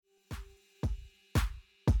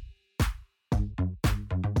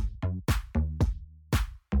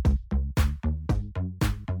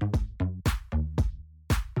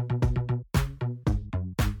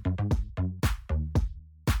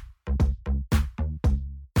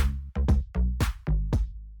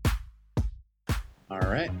All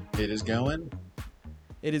right, it is going.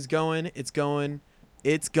 It is going, it's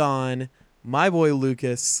gone. My boy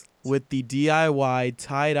Lucas with the DIY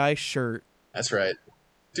tie-dye shirt, That's right,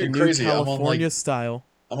 the dude. new Crazy. California style.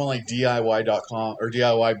 I'm on like DIY.com or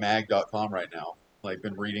DIYmag.com right now. Like,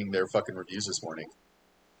 been reading their fucking reviews this morning.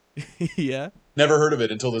 Yeah. Never heard of it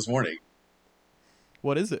until this morning.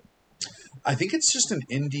 What is it? I think it's just an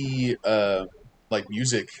indie, like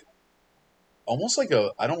music, almost like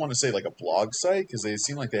a. I don't want to say like a blog site because they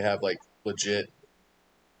seem like they have like legit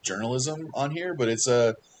journalism on here, but it's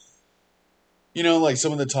like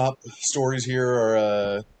some of the top stories here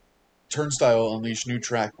are Turnstile unleash new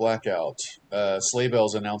track Blackout. Sleigh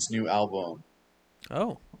Bells announce new album.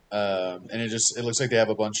 Oh. And it looks like they have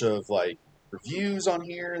a bunch of like reviews on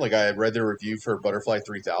here. Like I read their review for Butterfly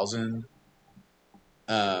 3000.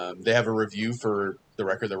 They have a review for the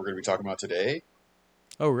record that we're going to be talking about today.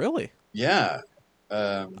 Oh, really? Yeah.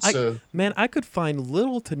 I So Man, I could find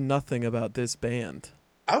little to nothing about this band.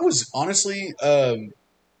 I was honestly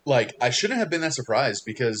like I shouldn't have been that surprised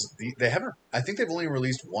because they haven't. I think they've only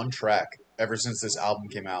released one track ever since this album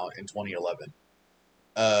came out in 2011.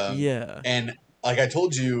 Yeah. And like I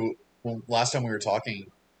told you last time we were talking,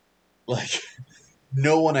 like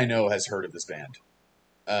no one I know has heard of this band.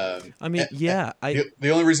 I mean, yeah, The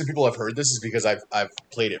only reason people have heard this is because I've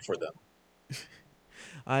played it for them.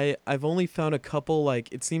 I've only found a couple, like,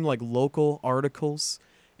 it seemed like local articles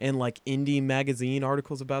and like indie magazine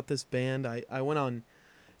articles about this band. I went on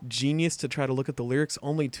Genius to try to look at the lyrics.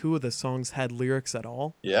 Only two of the songs had lyrics at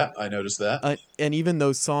all. Yeah, I noticed that. And even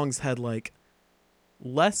those songs had like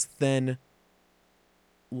less than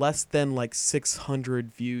like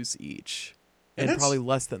 600 views each, And and probably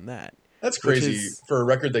less than that, that's which crazy is, for a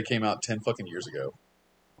record that came out 10 fucking years ago.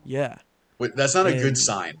 yeah. Wait, that's not a good And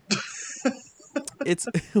sign. it's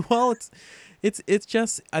well, it's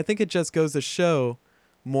just, I think it just goes to show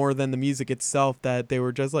more than the music itself that they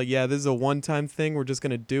were just like, yeah, this is a one-time thing, we're just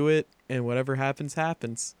gonna do it, and whatever happens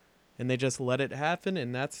happens, and they just let it happen,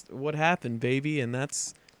 and that's what happened, baby. And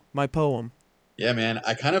that's my poem. Yeah, man.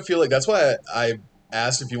 I kind of feel like that's why I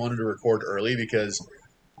asked if you wanted to record early because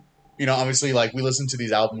obviously, like we listen to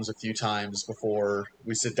these albums a few times before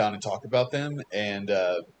we sit down and talk about them. And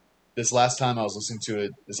this last time I was listening to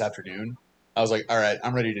it this afternoon, I was like, all right,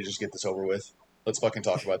 I'm ready to just get this over with. Let's fucking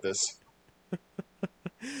talk about this.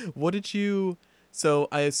 What did you So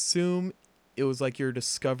I assume it was like your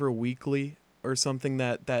Discover Weekly or something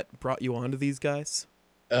that brought you onto these guys.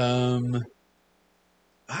 Um,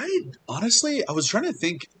 I was trying to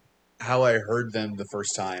think how I heard them the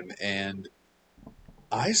first time, and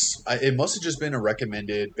it must have just been a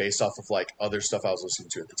recommended based off of like other stuff I was listening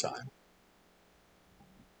to at the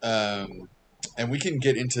time. And we can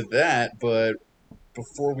get into that, but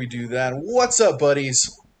before we do that, what's up, buddies?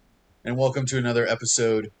 And welcome to another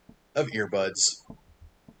episode of Earbuds,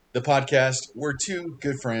 the podcast where two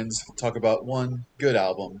good friends talk about one good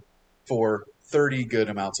album for 30 good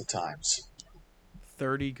amounts of times.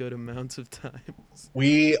 30 good amounts of times.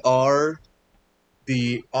 We are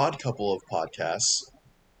the odd couple of podcasts,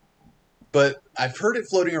 but I've heard it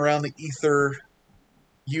floating around the ether.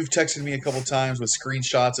 You've texted me a couple times with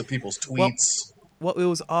screenshots of people's Well, tweets. it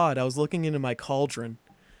was odd. I was looking into my cauldron,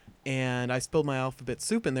 and I spilled my alphabet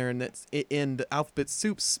soup in there, and the alphabet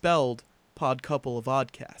soup spelled pod couple of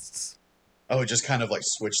oddcasts. Oh, it just kind of like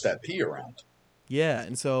switched that P around. Yeah,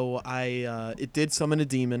 and so it did summon a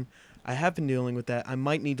demon. I have been dealing with that. I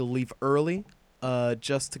might need to leave early,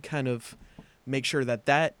 just to kind of make sure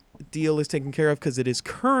that deal is taken care of, because it is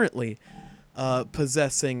currently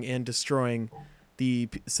possessing and destroying the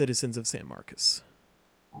citizens of San Marcos.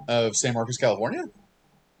 Of San Marcos, California?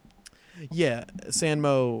 Yeah, San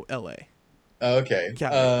Mo, L.A. Okay.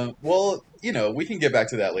 Cali. Well, we can get back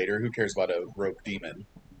to that later. Who cares about a rope demon?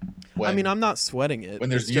 I mean, I'm not sweating it.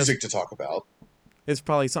 When there's music to talk about. It's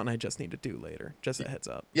probably something I just need to do later. Just a heads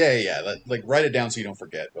up. Yeah. Like, write it down so you don't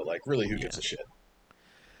forget. But like, really, who gives a shit?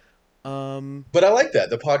 Um, But I like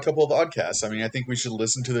that, the pod couple of oddcasts. I mean, I think we should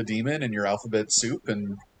listen to the demon and your alphabet soup,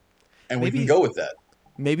 and we can go with that.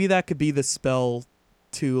 Maybe that could be the spell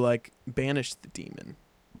to like banish the demon.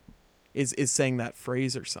 Is saying that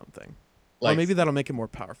phrase or something. Or maybe that'll make it more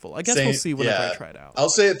powerful. I guess we'll see whenever I try it out. I'll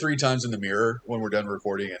say it 3 times in the mirror when we're done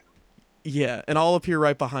recording it. Yeah, and I'll appear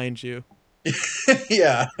right behind you.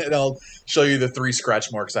 Yeah, and I'll show you the 3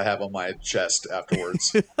 scratch marks I have on my chest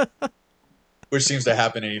afterwards. Which seems to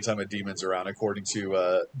happen anytime a demon's around, according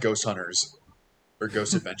to Ghost Hunters or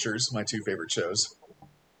Ghost Adventures, my 2 favorite shows.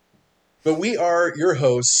 But we are your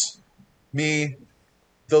hosts, me,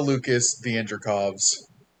 the Lucas, the Androkovs,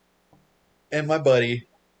 and my buddy,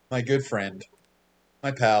 my good friend,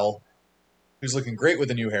 my pal, who's looking great with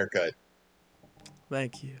a new haircut.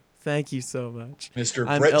 Thank you. Thank you so much. Mr.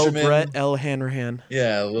 I'm L. Bretjamin. Brett L. Hanrahan.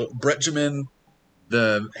 Yeah, Bretjamin,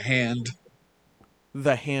 the hand.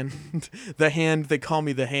 The hand. The hand. They call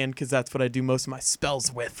me the hand because that's what I do most of my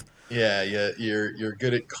spells with. Yeah, you're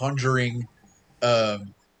good at conjuring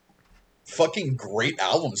um, fucking great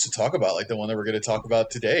albums to talk about, like the one that we're going to talk about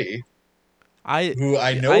today, I who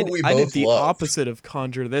I know I we I did both the loved. opposite of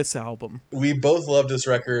conjure this album. We both loved this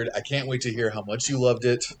record. I can't wait to hear how much you loved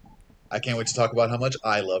it. I can't wait to talk about how much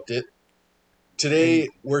I loved it. And Today,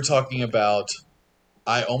 we're talking about.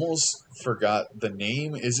 I almost forgot the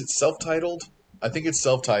name. Is it self titled? I think it's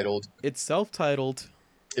self titled. it's self-titled,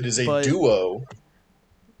 It is a but duo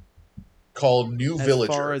called New as far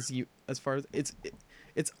Villager. as you as far as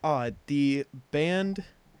it's odd. The band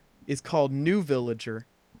is called New Villager,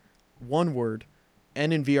 one word.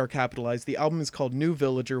 N and V are capitalized. The album is called New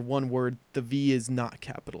Villager, one word. The V is not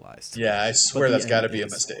capitalized, Yeah, I but swear the that's got N to be a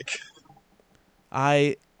is. mistake.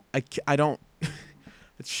 I don't.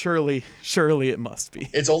 Surely it must be.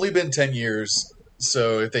 It's only been 10 years,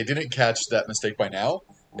 so if they didn't catch that mistake by now,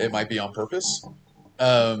 it might be on purpose.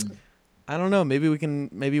 Um, I don't know. Maybe we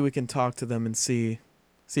can talk to them and see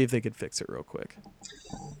if they could fix it real quick.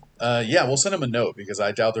 yeah, we'll send them a note because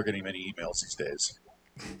I doubt they're getting many emails these days.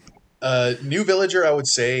 New Villager, I would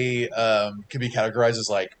say, can be categorized as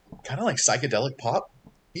like kind of like psychedelic pop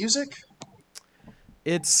music.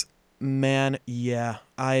 It's man, yeah.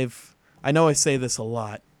 I know I say this a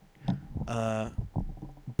lot,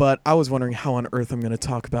 but I was wondering how on earth I'm going to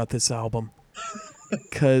talk about this album,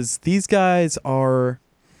 because these guys are.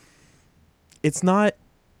 It's not.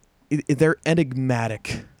 They're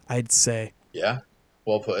enigmatic, I'd say. Yeah,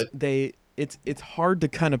 well put. It's hard to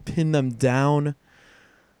kind of pin them down,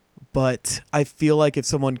 but I feel like if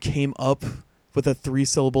someone came up with a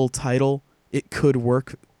 3-syllable title, it could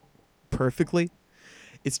work perfectly.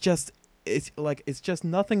 It's just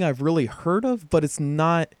nothing I've really heard of, but it's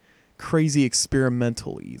not crazy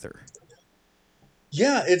experimental either.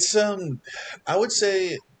 Yeah, it's I would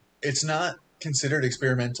say it's not considered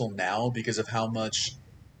experimental now because of how much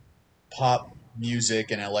pop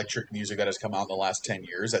music and electric music that has come out in the last 10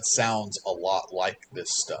 years that sounds a lot like this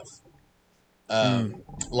stuff. Mm.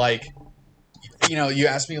 Like, you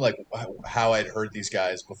asked me like how I'd heard these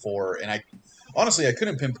guys before, and I honestly I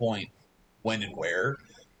couldn't pinpoint when and where.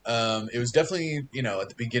 It was definitely, at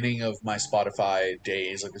the beginning of my Spotify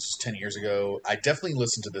days, like this was 10 years ago. I definitely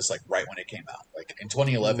listened to this like right when it came out. Like in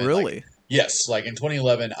 2011, like, Really? yes, like in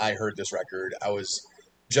 2011, I heard this record. I was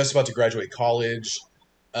just about to graduate college,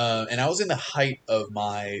 and I was in the height of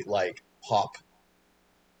my like pop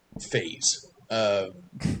phase. I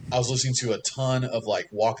was listening to a ton of like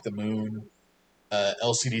Walk the Moon,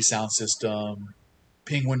 LCD Sound System,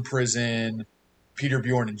 Penguin Prison, Peter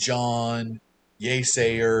Bjorn and John,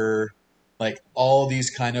 Yesayer, like all these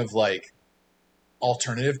kind of like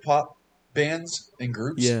alternative pop bands and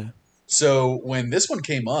groups. Yeah. So when this one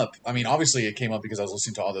came up, I mean, obviously it came up because I was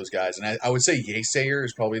listening to all those guys, and I would say Yesayer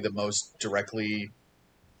is probably the most directly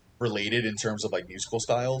related in terms of like musical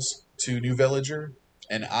styles to New Villager.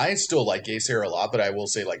 And I still like Yesayer a lot, but I will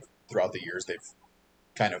say like throughout the years they've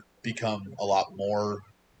kind of become a lot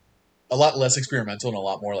less experimental and a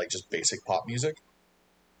lot more like just basic pop music.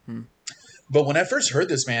 Hmm. But when I first heard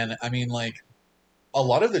this, man, I mean, like a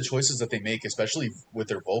lot of the choices that they make, especially with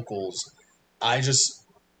their vocals, I just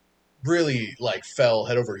really like fell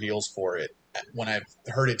head over heels for it when I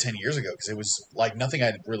heard it 10 years ago because it was like nothing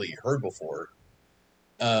I'd really heard before.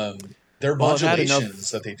 Their Well, it had modulations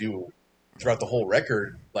enough. that they do throughout the whole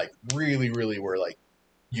record, like really, really were like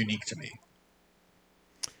unique to me.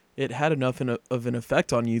 It had enough of an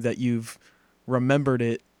effect on you that you've remembered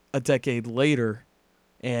it a decade later,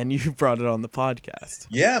 and you brought it on the podcast.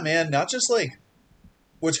 Yeah, man. Not just like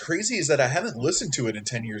what's crazy is that I haven't listened to it in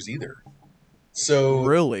 10 years either. So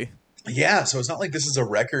Really? yeah, so it's not like this is a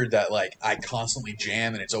record that like I constantly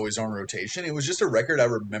jam and it's always on rotation. It was just a record I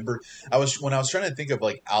remember. When I was trying to think of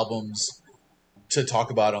like albums to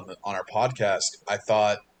talk about on our podcast, I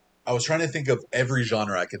thought I was trying to think of every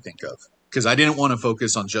genre I could think of because I didn't want to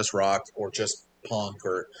focus on just rock or just punk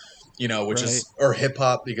or which Right. is or hip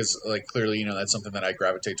hop because like clearly that's something that I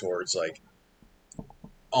gravitate towards like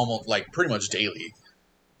almost like pretty much daily.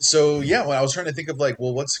 So yeah, when I was trying to think of like,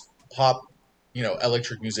 well, what's pop,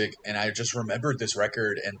 electric music, and I just remembered this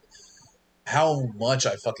record and how much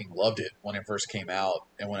I fucking loved it when it first came out,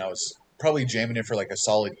 and when I was probably jamming it for like a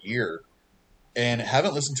solid year, and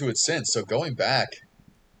haven't listened to it since. So going back,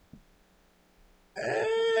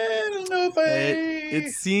 I don't know if It I.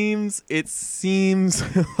 seems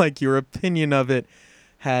like your opinion of it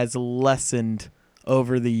has lessened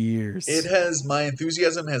over the years. My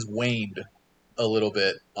enthusiasm has waned a little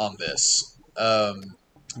bit on this.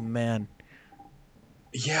 Man.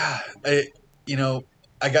 Yeah, you know,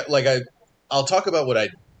 I got like I'll talk about what I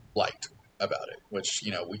liked about it, which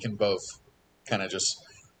we can both kind of just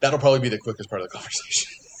that'll probably be the quickest part of the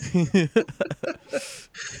conversation.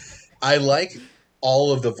 I like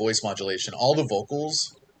all of the voice modulation, all the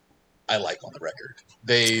vocals. I like on the record.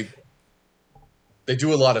 They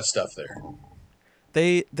do a lot of stuff there.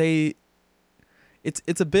 they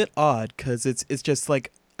it's a bit odd cuz it's just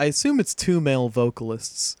like I assume it's two male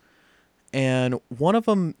vocalists and one of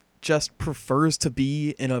them just prefers to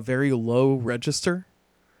be in a very low register,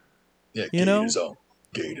 Yeah, you gate know? is on.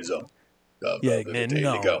 Gate is on. Yeah, Day and to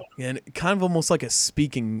go. no. And kind of almost like a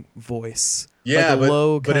speaking voice. Like a Yeah,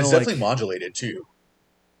 low but kind it's of definitely like modulated too.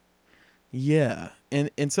 yeah.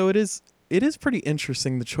 And so it is pretty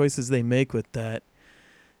interesting the choices they make with that.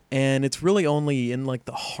 And it's really only in like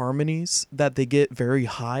the harmonies that they get very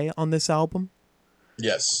high on this album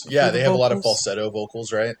Yes, for yeah, the they have a lot of vocals. falsetto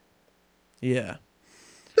vocals, right? Yeah.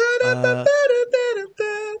 Uh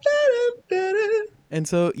and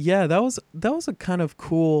so yeah, that was a kind of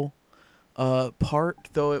cool part,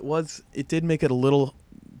 though it did make it a little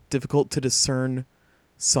difficult to discern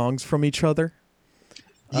songs from each other.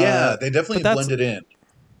 Yeah, they But definitely that's blended in.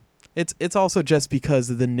 it's also just because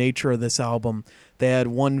of the nature of this album. They had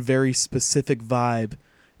one very specific vibe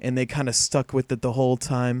and they kind of stuck with it the whole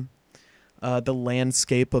time. The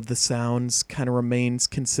landscape of the sounds kind of remains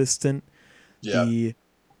consistent. Yeah, The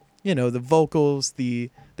the vocals, they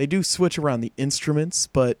do switch around the instruments,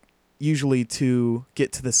 but usually to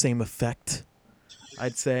get to the same effect,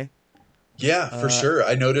 I'd say. yeah, for Uh sure.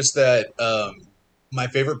 I noticed that my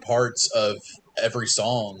favorite parts of every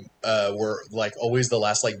song were like always the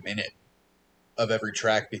last like minute of every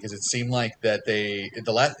track because it seemed like that the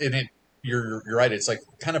last and it you're right, it's like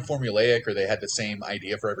kind of formulaic, or they had the same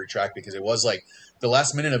idea for every track because it was like the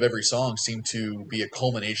last minute of every song seemed to be a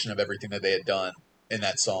culmination of everything that they had done in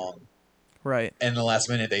that song, right. and the last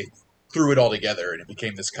minute they threw it all together and it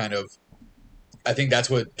became this kind of, I think that's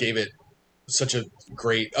what gave it such a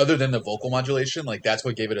great, other than the vocal modulation, like that's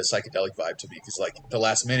what gave it a psychedelic vibe to me because like the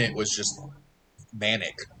last minute was just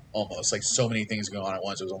manic, almost like so many things going on at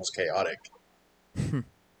once, it was almost chaotic.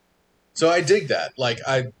 So I dig that. Like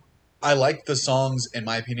I like the songs, in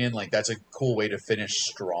my opinion. Like that's a cool way to finish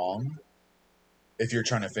strong if you're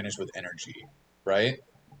trying to finish with energy, right?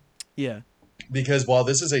 Yeah. Because while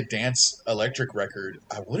this is a dance electric record,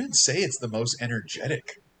 I wouldn't say it's the most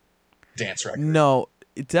energetic dance record. No,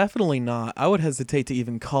 definitely not. I would hesitate to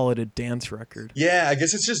even call it a dance record. Yeah, I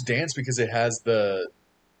guess it's just dance because it has the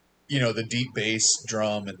deep bass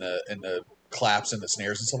drum and the claps and the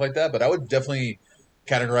snares and stuff like that. But I would definitely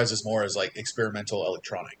categorize this more as like experimental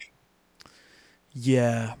electronic.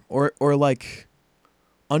 Yeah, or like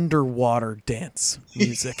underwater dance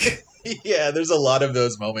music. Yeah, there's a lot of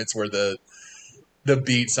those moments where the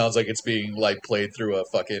beat sounds like it's being like played through a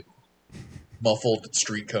fucking muffled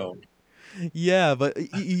street cone. Yeah, but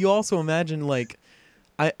you also imagine like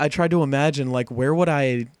I tried to imagine like where would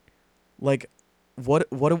I like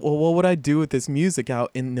what would I do with this music out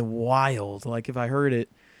in the wild? Like if I heard it, it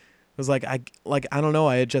was like I don't know,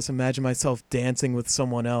 I had just imagined myself dancing with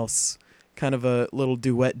someone else, kind of a little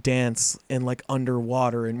duet dance and like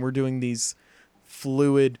underwater, and we're doing these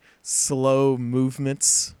fluid, slow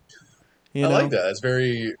movements. You I like know, that. It's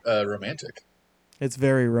very romantic. it's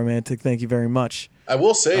very romantic. Thank you very much. I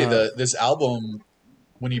will say Uh, that this album,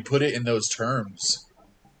 when you put it in those terms,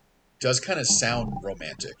 does kind of sound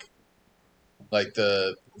romantic. Like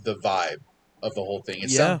the vibe of the whole thing.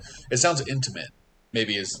 yeah, It sounds intimate.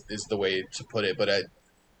 Maybe is the way to put it. But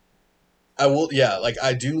I will, yeah, like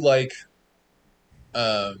I do like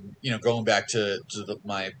going back to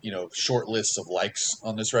my short list of likes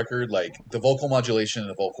on this record, like the vocal modulation and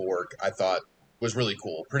the vocal work, I thought was really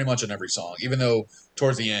cool, pretty much in every song. Even though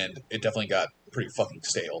towards the end, it definitely got pretty fucking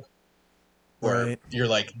stale. Where right. you're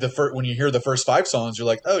like when you hear the first five songs, you're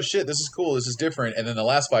like, oh shit, this is cool, this is different, and then the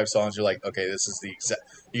last five songs, you're like, okay, this is the exact.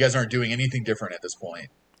 You guys aren't doing anything different at this point,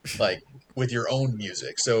 like with your own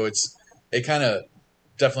music. So it kind of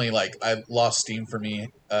definitely like I lost steam for me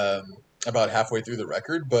about halfway through the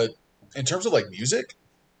record. But in terms of like music,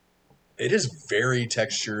 it is very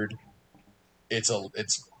textured. It's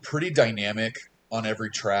pretty dynamic on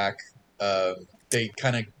every track. They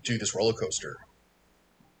kind of do this roller coaster.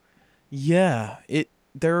 Yeah,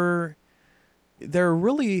 there are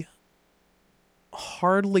really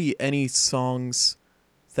hardly any songs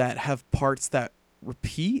that have parts that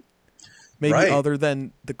repeat, maybe Right. other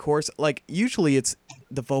than the chorus. Like usually it's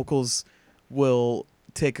the vocals will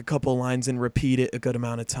take a couple lines and repeat it a good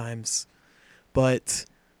amount of times. But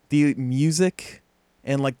the music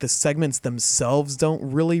and like the segments themselves don't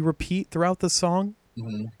really repeat throughout the song.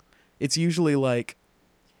 Hmm. It's usually like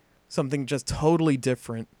something just totally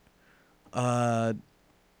different uh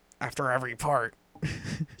after every part.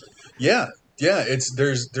 Yeah, yeah.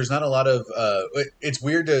 There's not a lot of. It's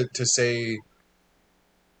weird to say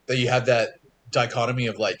that you have that dichotomy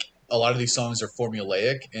of like a lot of these songs are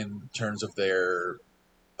formulaic in terms of their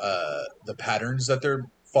the patterns that they're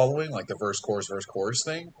following, like the verse chorus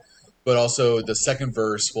thing. But also the second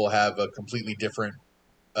verse will have a completely different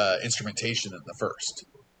instrumentation than the first,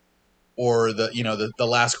 or the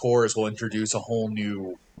last chorus will introduce a whole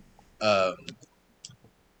new um,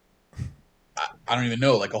 I don't even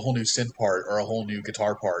know, like a whole new synth part or a whole new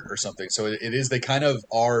guitar part or something. So it is, they kind of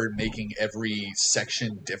are making every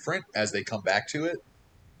section different as they come back to it,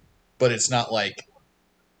 but it's not like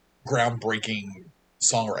groundbreaking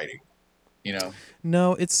songwriting, you know?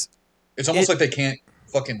 No, it's It's almost it like they can't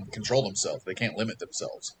fucking control themselves. They can't limit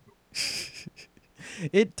themselves.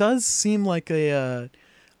 it does seem like a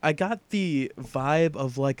I got the vibe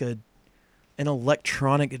of like a an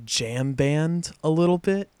electronic jam band a little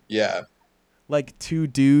bit. Yeah. Like two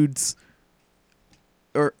dudes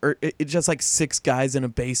or it's just like six guys in a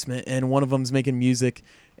basement and one of them's making music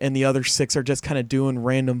and the other six are just kind of doing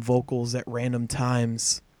random vocals at random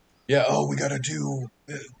times. Yeah. Oh, we got to do,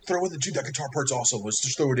 throw in that guitar part's awesome. Let's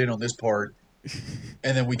just throw it in on this part.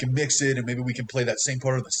 And then we can mix it and maybe we can play that same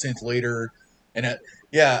part of the synth later. And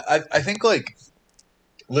yeah, I think like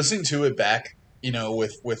listening to it back,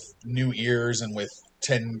 with new ears and with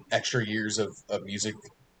 10 extra years of music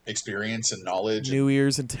experience and knowledge and New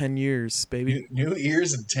Ears in 10 years, baby. new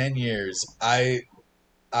ears in 10 years, I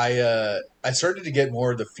started to get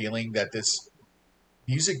more of the feeling that this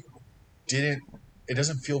music didn't it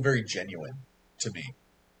doesn't feel very genuine to me.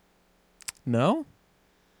 No?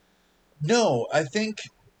 No, I think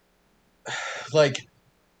like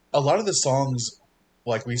a lot of the songs,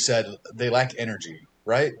 like we said, they lack energy,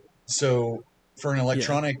 right? So for an Yeah.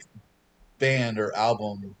 electronic band or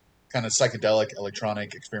album, kind of psychedelic,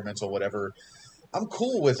 electronic, experimental, whatever, I'm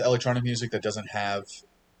cool with electronic music that doesn't have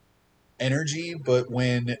energy, but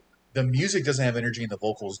when the music doesn't have energy and the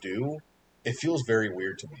vocals do, it feels very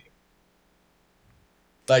weird to me.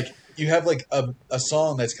 Like you have like a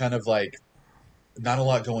song that's kind of like not a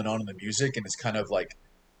lot going on in the music and it's kind of like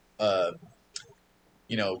uh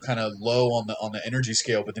kind of low on the energy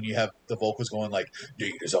scale, but then you have the vocals going like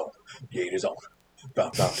 "Yeet is on, yeet is on,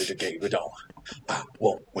 bow bow to the gate, but don't, I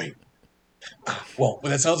won't wait, I won't." But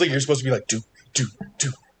that sounds like you're supposed to be like do do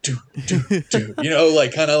do do,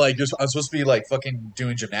 like kind of like I'm supposed to be like fucking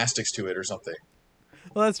doing gymnastics to it or something.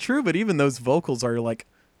 Well, that's true, but even those vocals are like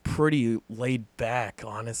pretty laid back,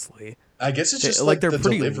 honestly. I guess it's just Like like they're the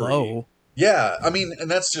pretty delivery. low. Yeah, I mean, and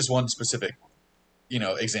that's just one specific,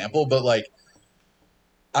 example, but like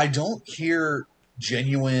I don't hear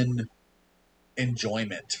genuine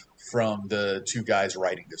enjoyment from the two guys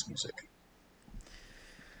writing this music.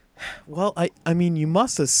 Well, I mean, you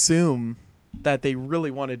must assume that they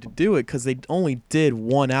really wanted to do it cuz they only did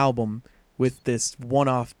one album with this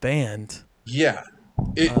one-off band. Yeah,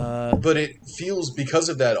 it, Uh but it feels, because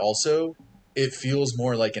of that also, it feels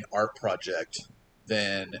more like an art project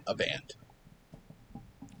than a band.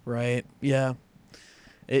 right. Yeah.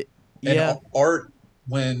 It And yeah. art,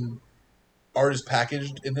 when art is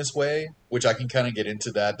packaged in this way, which I can kind of get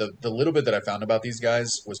into that. The little bit that I found about these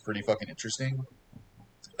guys was pretty fucking interesting.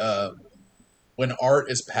 Um, when art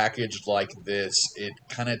is packaged like this, it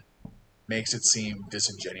kind of makes it seem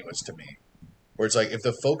disingenuous to me. Where it's like if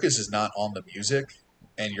the focus is not on the music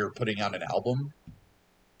and you're putting out an album,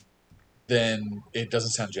 then it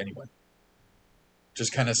doesn't sound genuine.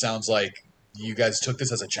 Just kind of sounds like you guys took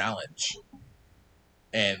this as a challenge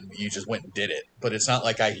and you just went and did it. But it's not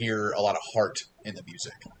like I hear a lot of heart in the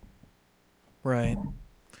music. Right.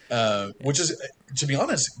 Which is, to be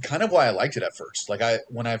honest, kind of why I liked it at first. Like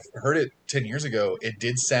when I heard it 10 years ago, it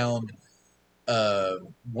did sound.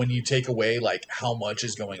 When you take away like how much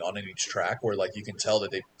is going on in each track, where like you can tell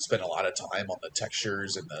that they spent a lot of time on the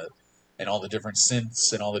textures and all the different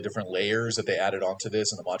synths and all the different layers that they added onto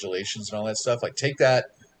this and the modulations and all that stuff. Like take that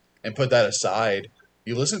and put that aside.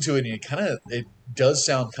 You listen to it and it does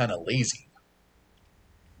sound kind of lazy.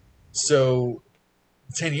 So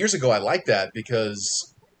 10 years ago, I liked that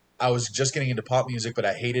because I was just getting into pop music, but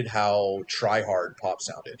I hated how try hard pop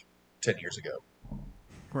sounded 10 years ago,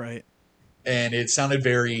 Right. and it sounded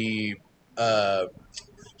very uh,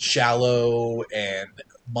 shallow and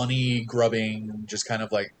money grubbing. Just kind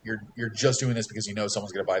of like you're just doing this because you know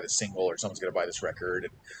someone's going to buy this single or someone's going to buy this record,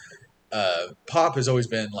 pop has always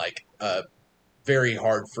been like very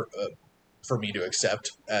hard for me to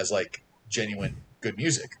accept as like genuine good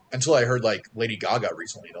music until I heard like Lady Gaga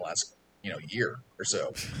recently in the last year or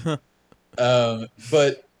so.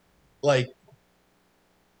 But like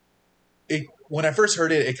it when I first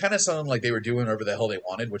heard it, it kind of sounded like they were doing whatever the hell they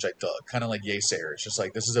wanted, which I dug. Kind of like Yeasayer. It's just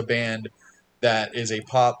like this is a band that is a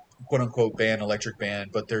pop quote unquote band, electric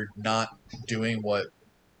band, but they're not doing what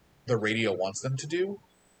the radio wants them to do,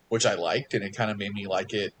 which I liked, and it kind of made me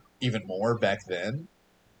like it even more back then.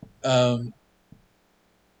 Um,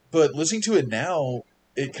 but listening to it now,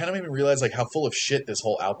 it kind of made me realize like how full of shit this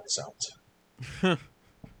whole album sounds.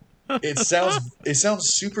 It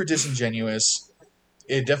sounds super disingenuous.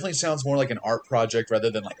 It definitely sounds more like an art project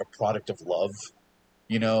rather than like a product of love,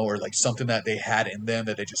 or like something that they had in them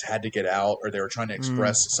that they just had to get out, or they were trying to Mm.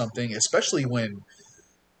 express something. Especially when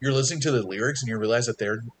you're listening to the lyrics and you realize that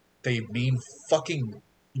they mean fucking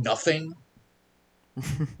nothing.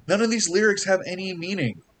 None of these lyrics have any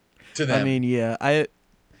meaning to I them. mean, yeah,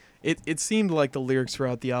 it seemed like the lyrics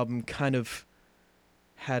throughout the album kind of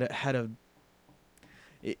had a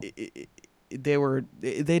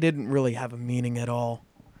they didn't really have a meaning at all,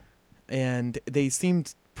 and they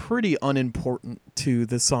seemed pretty unimportant to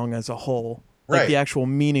the song as a whole. Like Right. the actual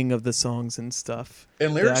meaning of the songs and stuff,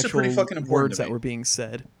 And the lyrics are pretty actual fucking important words to that me. were being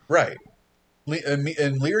said. Right.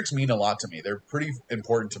 And lyrics mean a lot to me. They're pretty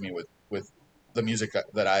important to me with the music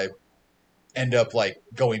that I end up like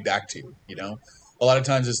going back to. A lot of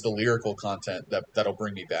times it's the lyrical content that'll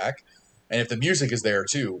bring me back. And if the music is there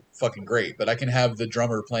too, fucking great. But I can have the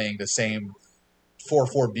drummer playing the same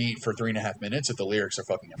 4/4 beat for 3.5 minutes if the lyrics are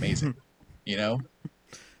fucking amazing. You know?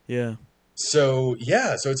 Yeah. So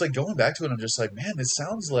yeah, so it's like going back to it, I'm just like, man, this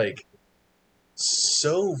sounds like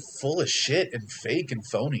so full of shit and fake and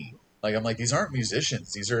phony. Like I'm like, these aren't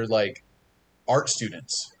musicians. These are like art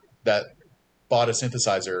students that bought a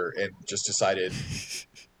synthesizer and just decided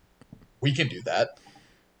we can do that.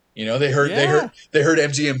 They heard they heard Yeah. they heard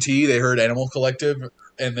MGMT, they heard Animal Collective,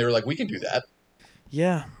 and they were like, we can do that.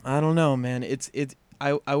 Yeah. I don't know, man.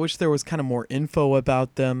 I wish there was kind of more info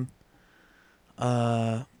about them.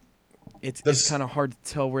 Uh it's This, kind of hard to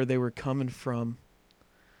tell where they were coming from.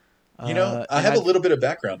 I And have a I little bit of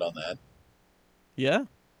background on that. yeah.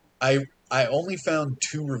 I only found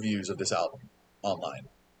 2 reviews of this album online.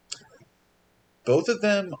 Both of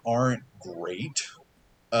them aren't great.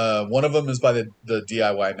 One of them is by the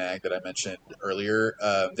DIY mag that I mentioned earlier.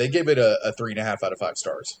 They gave it a 3.5 out of 5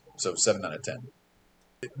 stars, so 7 out of 10.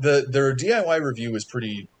 Their DIY review is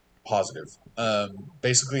pretty positive.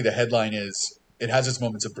 Basically, the headline is it has its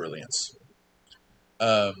moments of brilliance,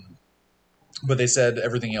 um, but they said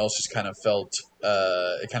everything else just kind of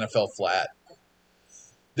fell flat.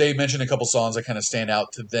 They mentioned a couple songs that kind of stand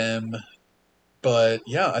out to them, but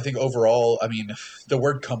yeah, I think overall, I mean, the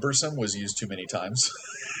word cumbersome was used too many times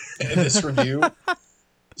in this review.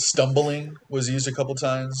 Stumbling was used a couple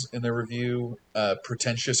times in the review.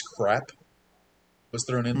 Pretentious crap was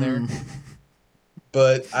thrown in there. Mm.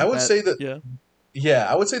 But I would That say that, yeah. yeah,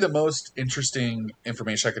 I would say the most interesting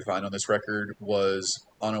information I could find on this record was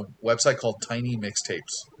on a website called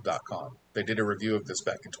tinymixtapes.com. They did a review of this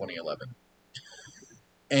back in 2011.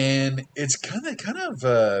 And it's kind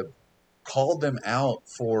of called them out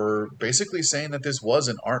for basically saying that this was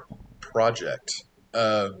an art project.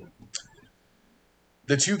 Um,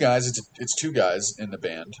 the two guys, it's 2 guys in the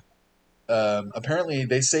band. Apparently,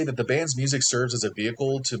 they say that the band's music serves as a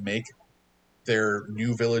vehicle to make their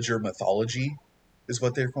new villager mythology, is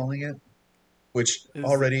what they're calling it. Which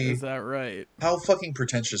already, Is that right? how fucking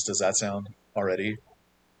pretentious does that sound already?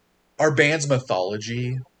 Our band's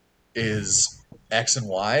mythology is X and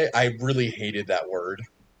Y. I really hated that word.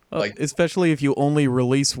 Like, Especially if you only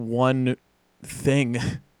release one thing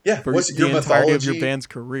yeah, for what's the your entirety of your mythology? band's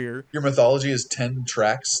career. Your mythology is 10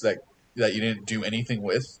 tracks that you didn't do anything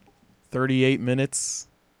with. 38 minutes.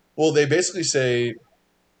 Well, they basically say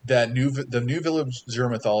that the new villager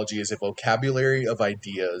mythology is a vocabulary of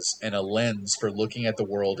ideas and a lens for looking at the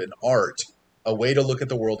world in art, a way to look at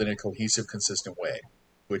the world in a cohesive, consistent way,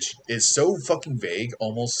 which is so fucking vague,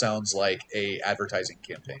 almost sounds like a advertising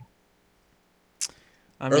campaign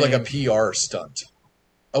I or like a mean, PR stunt.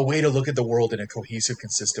 A way to look at the world in a cohesive,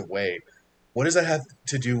 consistent way. What does that have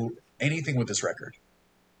to do anything with this record?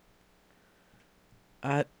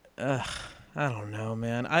 I uh, I don't know,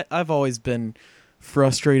 man. I've always been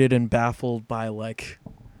frustrated and baffled by like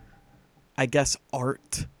I guess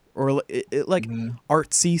art or like Mm-hmm.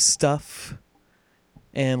 artsy stuff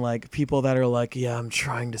and like people that are like, yeah, I'm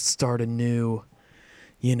trying to start a new,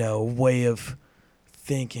 way of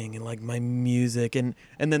thinking and like my music and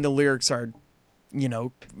then the lyrics are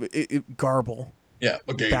garble, Yeah,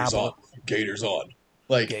 a Gators on, babble, Gators on.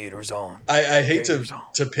 Like gators on, I hate gators on.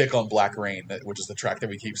 to pick on Black Rain, which is the track that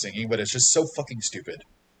we keep singing, but it's just so fucking stupid.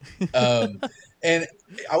 Um, and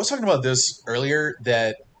I was talking about this earlier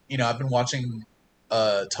that I've been watching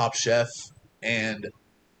Top Chef, and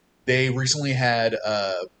they recently had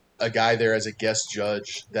a guy there as a guest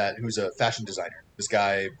judge who's a fashion designer. This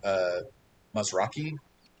guy Mizrachi,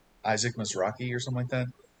 Isaac Mizrachi, or something like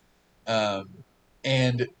that.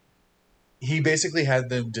 And he basically had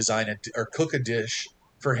them design or cook a dish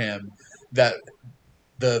for him that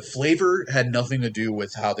the flavor had nothing to do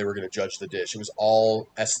with how they were going to judge the dish. It was all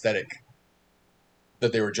aesthetic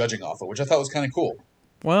that they were judging off of, which I thought was kind of cool.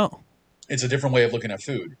 Well, It's a different way of looking at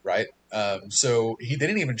food, right? So he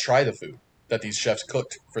didn't even try the food that these chefs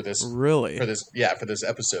cooked for this really? for this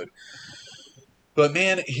episode. But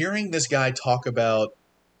man, hearing this guy talk about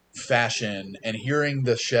fashion and hearing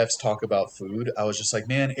the chefs talk about food, I was just like,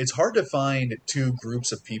 man, it's hard to find two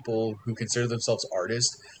groups of people who consider themselves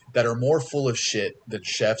artists that are more full of shit than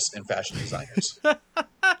chefs and fashion designers.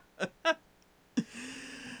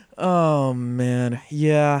 Oh man,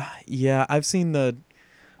 yeah. I've seen the.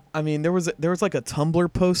 I mean, there was like a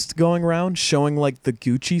Tumblr post going around showing like the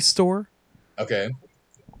Gucci store, Okay.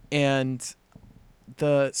 and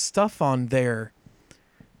the stuff on there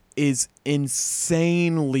is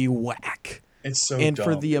insanely whack. It's so And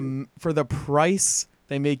dumb. for the price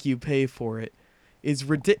they make you pay for it is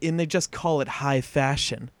ridiculous, and they just call it high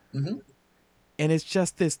fashion. Mm-hmm. And it's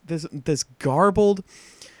just this garbled,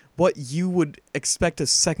 what you would expect a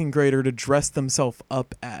second grader to dress themselves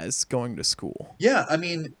up as going to school. Yeah, I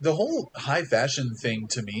mean, the whole high fashion thing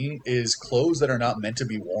to me is clothes that are not meant to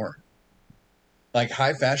be worn. Like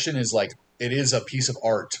high fashion is like it is a piece of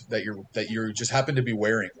art that you just happen to be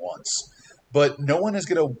wearing once. But no one is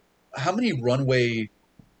going to how many runway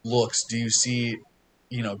looks do you see,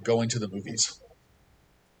 going to the movies?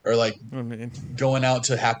 Or like I mean, going out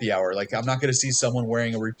to happy hour. Like I'm not going to see someone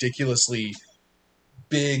wearing a ridiculously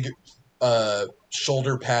big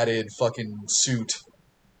shoulder padded fucking suit,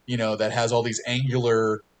 that has all these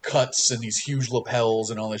angular cuts and these huge lapels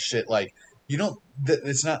and all this shit. Like you don't.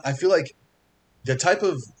 It's not. I feel like the type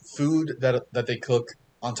of food that they cook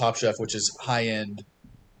on Top Chef, which is high end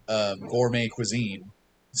gourmet cuisine.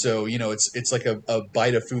 So it's like a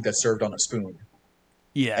bite of food that's served on a spoon,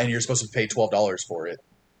 yeah. and you're supposed to pay $12 for it.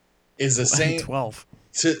 Is the same 12.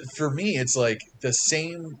 for me? It's like the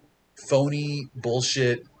same phony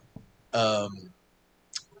bullshit. Up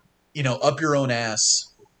your own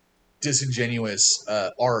ass, disingenuous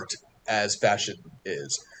art as fashion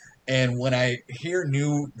is. And when I hear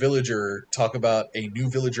New Villager talk about a New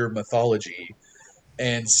Villager mythology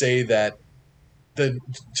and say that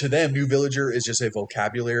to them New Villager is just a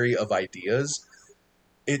vocabulary of ideas,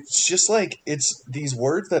 it's just like it's these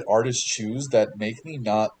words that artists choose that make me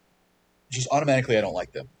not just automatically I don't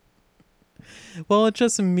like them. Well, it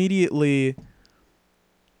just immediately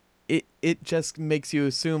it just makes you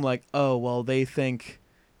assume like, oh, well, they think,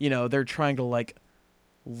 they're trying to like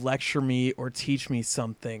lecture me or teach me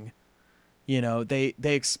something. They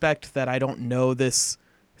expect that I don't know this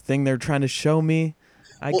thing they're trying to show me.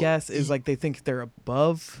 I Well, guess is like they think they're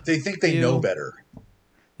above they think they know you. better.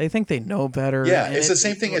 They think they know better. Yeah, and it's the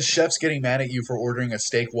same thing as chefs getting mad at you for ordering a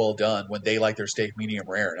steak well done when they like their steak medium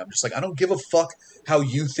rare. And I'm just like, I don't give a fuck how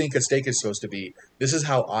you think a steak is supposed to be. This is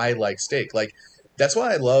how I like steak. Like, that's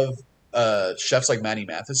why I love chefs like Matty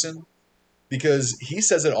Matheson because he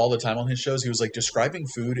says it all the time on his shows. He was like, describing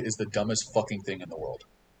food is the dumbest fucking thing in the world.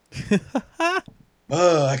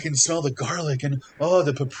 Oh, I can smell the garlic, and oh,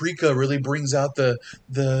 the paprika really brings out the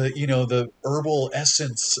herbal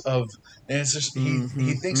essence of. And it's just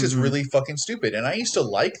he thinks it's really fucking stupid. And I used to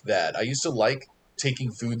like that. I used to like taking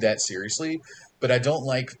food that seriously, but I don't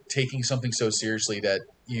like taking something so seriously that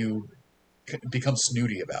you become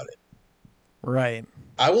snooty about it. Right.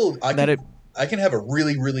 I will. That it I can have a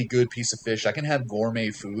really, really good piece of fish. I can have gourmet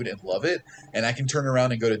food and love it. And I can turn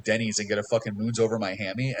around and go to Denny's and get a fucking Moons Over My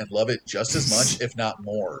Hammy and love it just as much, if not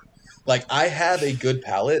more. Like, I have a good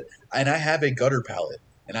palate and I have a gutter palate.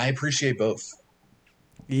 And I appreciate both.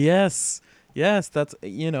 Yes. Yes, that's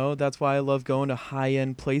why I love going to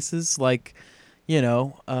high-end places like,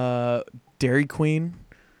 Dairy Queen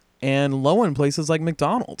and low-end places like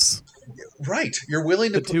McDonald's. Right. You're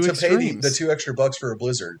willing to pay the $2 extra for a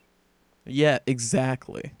Blizzard. Yeah,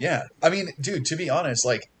 exactly. Yeah. I mean, dude, to be honest,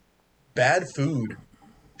 like, bad food,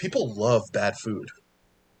 people love bad food.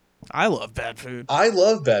 I love bad food. I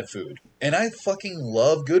love bad food. And I fucking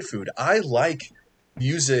love good food. I like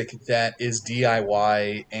music that is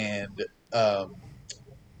DIY and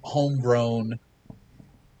homegrown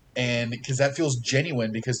And because that feels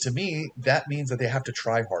genuine, because to me that means that they have to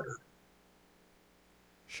try harder.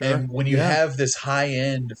 Sure. And when you Yeah. have this high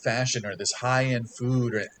end fashion or this high end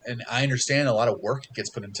food, and I understand a lot of work gets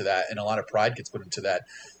put into that and a lot of pride gets put into that,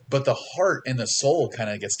 but the heart and the soul kind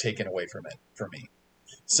of gets taken away from it for me.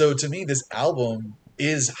 So to me, this album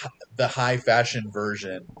is the high fashion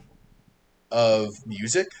version of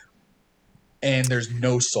music, and there's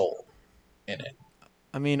no soul in it.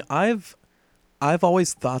 I mean, I've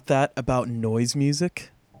always thought that about noise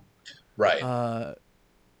music. Right. Uh,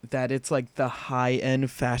 that it's like the high end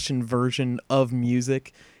fashion version of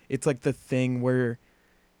music. It's like the thing where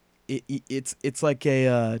it's like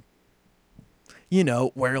a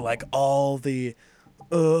where like all the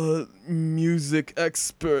music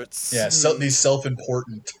experts Yeah. So these and self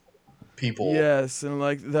important people. yes, and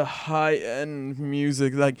like the high end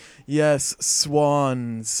music, like yes,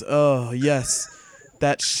 swans. Oh yes,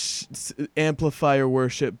 that amplifier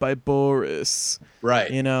worship by Boris.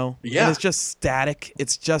 Right. And Yeah. it's just static.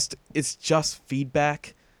 It's just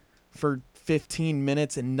feedback for 15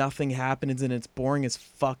 minutes and nothing happens and it's boring as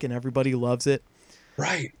fuck and everybody loves it.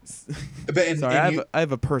 Right. But Sorry, and you I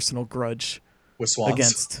have a personal grudge with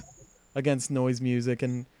swans. against noise music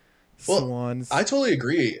and Well, I swans. totally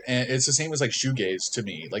agree, and it's the same as like shoegaze to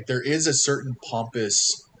me. Like there is a certain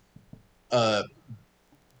pompous, uh,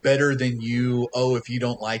 better than you. Oh, if you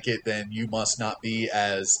don't like it, then you must not be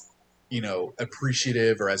as,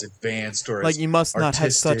 appreciative or as advanced or Like as you must not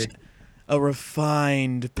have such artistic. a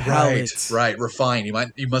refined Right, palate. right, refined.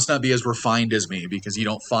 You must not be as refined as me because you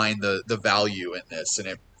don't find the value in this.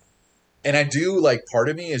 And I do like part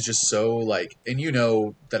of me is just so like, and you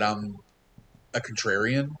know that I'm a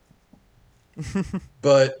contrarian,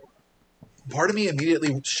 but part of me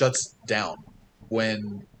immediately shuts down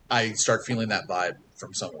when I start feeling that vibe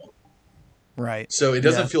from someone. Right. So it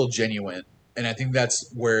doesn't Yeah. feel genuine. And I think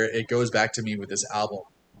that's where it goes back to me with this album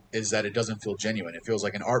is that it doesn't feel genuine. It feels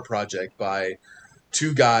like an art project by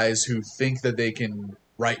two guys who think that they can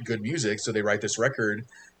write good music, so they write this record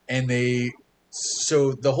and they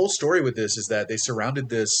so the whole story with this is that they surrounded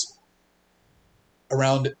this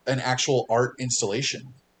around an actual art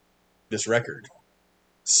installation, this record.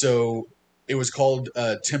 So it was called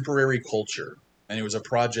Temporary Culture, and it was a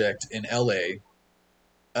project in LA.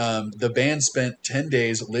 The band spent 10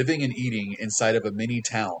 days living and eating inside of a mini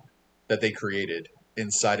town that they created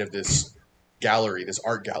inside of this gallery, this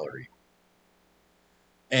art gallery.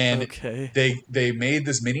 And Okay. they made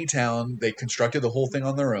this mini town. They constructed the whole thing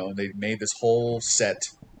on their own. They made this whole set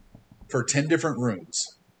for 10 different rooms.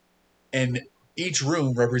 And each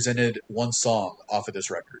room represented one song off of this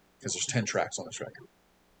record because there's 10 tracks on this record.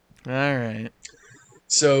 All right.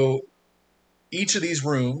 So each of these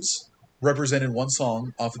rooms represented one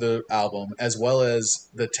song off of the album, as well as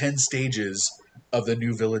the 10 stages of the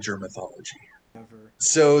New Villager mythology.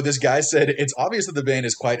 So this guy said it's obvious that the band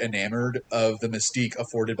is quite enamored of the mystique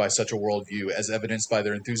afforded by such a worldview, as evidenced by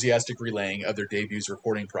their enthusiastic relaying of their debut's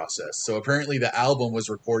recording process. So apparently, the album was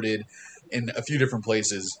recorded in a few different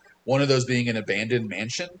places. One of those being an abandoned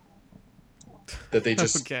mansion that they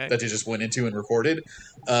just Okay. that they just went into and recorded,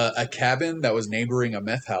 a cabin that was neighboring a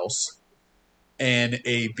meth house, and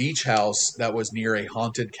a beach house that was near a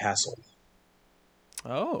haunted castle.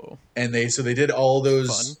 Oh. And they did all Fun.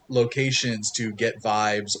 those locations to get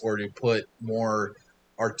vibes or to put more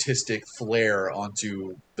artistic flair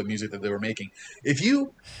onto the music that they were making. If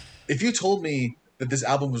you told me that this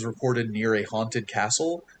album was recorded near a haunted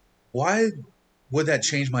castle, why would that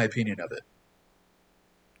change my opinion of it?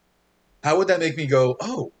 How would that make me go,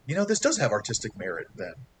 oh, this does have artistic merit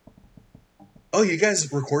then? Oh, you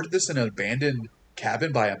guys recorded this in an abandoned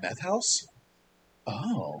cabin by a meth house?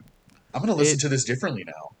 Oh, I'm going to listen It to this differently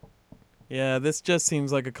now. Yeah, this just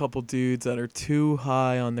seems like a couple dudes that are too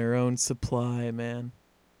high on their own supply, man.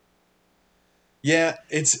 Yeah,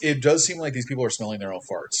 it does seem like these people are smelling their own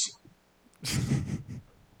farts.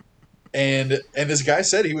 And this guy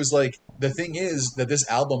said he was like, the thing is that this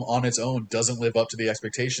album on its own doesn't live up to the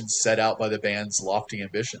expectations set out by the band's lofty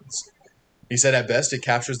ambitions. He said at best it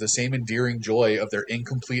captures the same endearing joy of their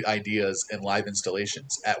incomplete ideas and live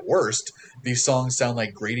installations. At worst, these songs sound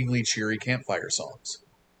like gratingly cheery campfire songs.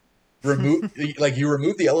 You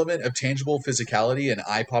remove the element of tangible physicality and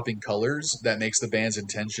eye-popping colors that makes the band's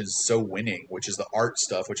intentions so winning, which is the art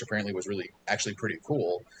stuff, which apparently was really actually pretty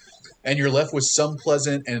cool, and you're left with some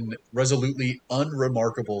pleasant and resolutely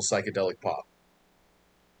unremarkable psychedelic pop.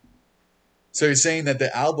 So he's saying that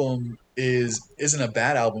the album isn't a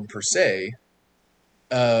bad album per se,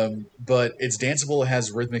 but it's danceable, it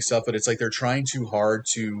has rhythmic stuff, but it's like they're trying too hard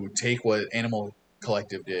to take what Animal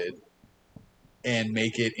Collective did and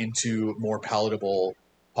make it into more palatable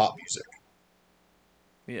pop music.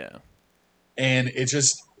 Yeah. And it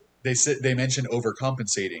just they mentioned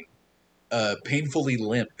overcompensating, painfully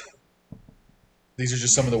limp. These are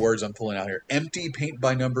just some of the words I'm pulling out here. Empty paint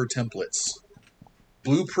by number templates,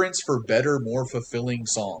 blueprints for better, more fulfilling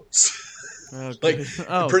songs. Oh, Like good.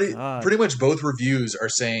 Oh, pretty God. pretty much both reviews are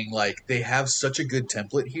saying like they have such a good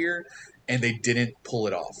template here and they didn't pull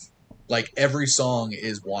it off. Like every song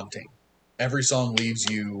is wanting. Every song leaves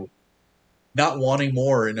you not wanting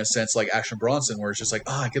more in a sense like Action Bronson where it's just like,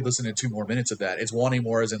 oh, I could listen to 2 more minutes of that. It's wanting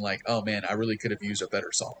more as in like, oh man, I really could have used a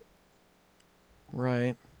better song.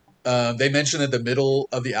 Right. They mentioned that the middle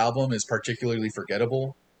of the album is particularly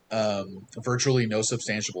forgettable. Virtually no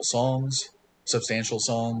substantial songs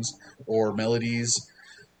or melodies.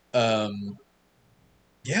 Um,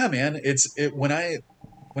 yeah, man, when I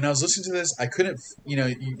was listening to this, I couldn't,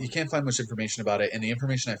 you can't find much information about it, and the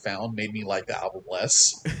information I found made me like the album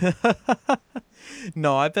less.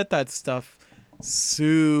 No, I bet that stuff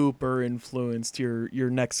super influenced your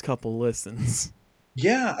next couple listens.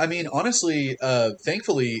 Yeah, I mean, honestly,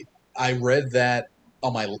 thankfully, I read that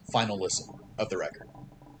on my final listen of the record.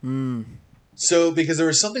 Hmm. So because there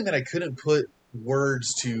was something that I couldn't put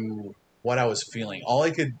words to what I was feeling. All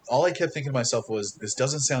I kept thinking to myself was, this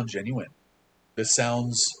doesn't sound genuine. This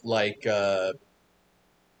sounds like, fake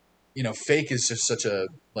is just such a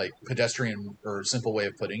like pedestrian or simple way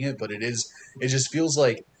of putting it, but it is. It just feels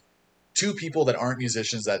like two people that aren't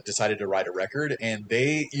musicians that decided to write a record, and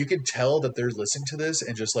you could tell that they're listening to this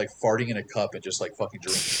and just like farting in a cup and just like fucking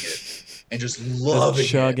drinking it and just Just loving it.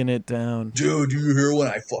 chugging it down. Dude, do you hear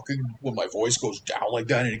when my voice goes down like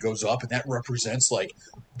that and it goes up, and that represents like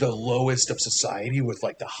the lowest of society with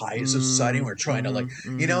like the highest of society, and we're trying to like,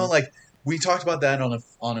 like we talked about that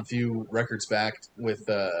on a few records back with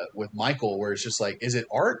Michael, where it's just like, is it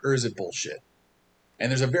art or is it bullshit?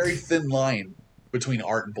 And there's a very thin line between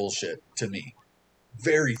art and bullshit to me.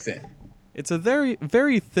 Very thin. It's a very,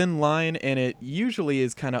 very thin line, and it usually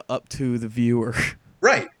is kind of up to the viewer.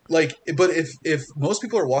 Right. Like, but if most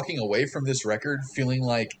people are walking away from this record feeling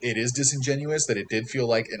like it is disingenuous, that it did feel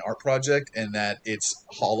like an art project, and that it's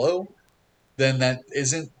hollow, then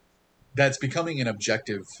that's becoming an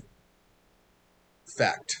objective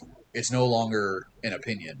fact. It's no longer an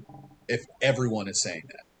opinion if everyone is saying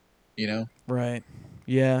that, you know? Right.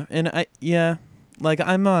 Yeah. And like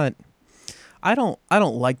I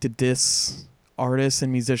don't like to diss artists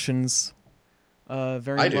and musicians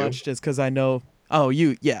very I do. much just cuz I know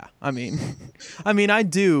yeah. I mean I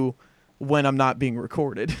do when I'm not being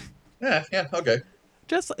recorded. Yeah, okay.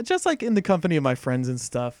 just like in the company of my friends and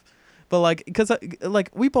stuff. But like cuz like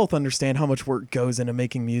we both understand how much work goes into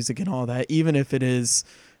making music and all that, even if it is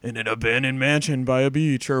in an abandoned mansion by a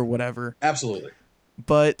beach or whatever. Absolutely.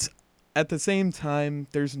 But at the same time,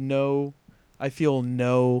 I feel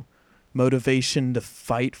no motivation to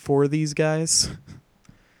fight for these guys.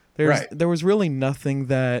 Right. There was really nothing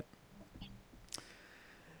that,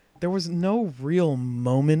 there was no real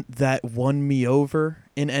moment that won me over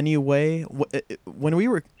in any way. When we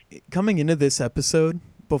were coming into this episode,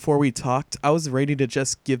 before we talked, I was ready to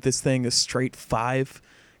just give this thing a straight 5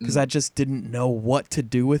 because I just didn't know what to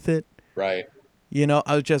do with it. Right.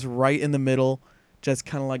 I was just right in the middle, just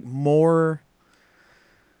kind of like more,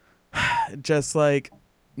 just like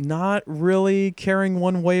not really caring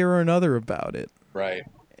one way or another about it. Right.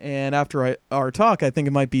 And after our talk, I think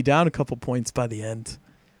it might be down a couple points by the end.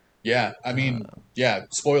 Yeah, I mean, yeah,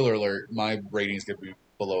 spoiler alert, my rating's going to be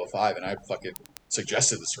below a 5, and I fucking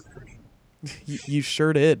suggested this recruiting. You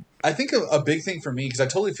sure did. I think a big thing for me, because I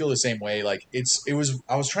totally feel the same way, like,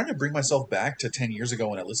 I was trying to bring myself back to 10 years ago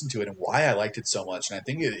when I listened to it and why I liked it so much, and I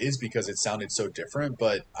think it is because it sounded so different,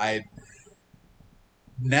 but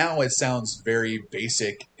now it sounds very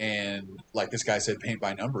basic and, like this guy said, paint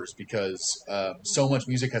by numbers, because so much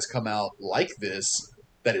music has come out like this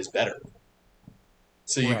that is better.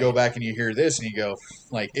 So you go back and you hear this and you go,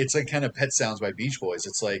 like, it's like kind of Pet Sounds by Beach Boys.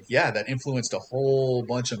 It's like, yeah, that influenced a whole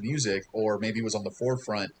bunch of music, or maybe was on the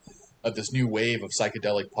forefront of this new wave of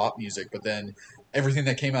psychedelic pop music. But then everything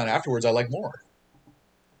that came out afterwards, I like more.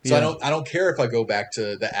 So Yeah. I don't care if I go back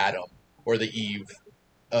to the Adam or the Eve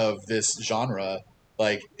of this genre.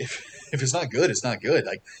 Like, if it's not good, it's not good.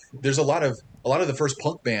 Like, there's a lot of the first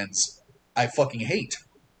punk bands I fucking hate,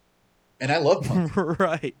 and I love punk.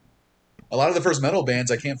 Right. A lot of the first metal bands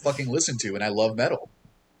I can't fucking listen to, and I love metal.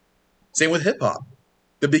 Same with hip-hop.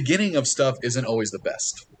 The beginning of stuff isn't always the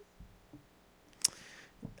best.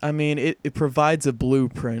 I mean, it provides a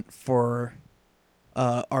blueprint for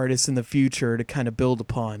artists in the future to kind of build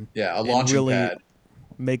upon. Yeah, a launching pad.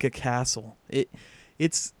 Make a castle.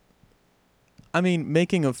 It's, I mean,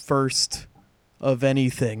 making a first of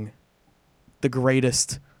anything the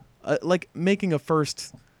greatest. Like making a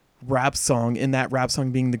first rap song and that rap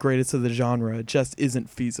song being the greatest of the genre just isn't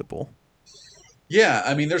feasible. Yeah,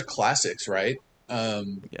 I mean, there's classics, right?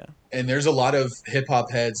 Yeah. And there's a lot of hip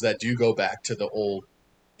hop heads that do go back to the old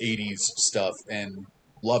 '80s stuff and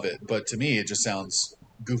love it. But to me, it just sounds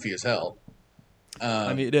goofy as hell. I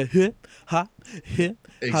Um, mean, the hip hop it,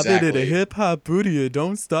 a exactly. hip hop booty,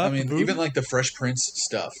 don't I stop the mean, even booty. like the Fresh Prince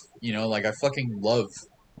stuff, like I fucking love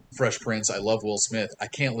Fresh Prince. I love Will Smith. I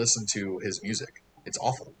can't listen to his music. It's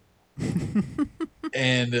awful.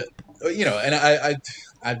 And and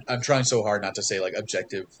I'm trying so hard not to say like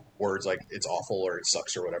objective words like it's awful or it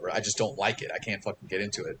sucks or whatever. I just don't like it. I can't fucking get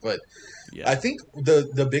into it. But Yeah. I think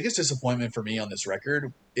the biggest disappointment for me on this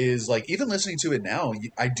record is like even listening to it now,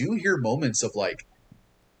 I do hear moments of like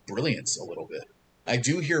brilliance a little bit. I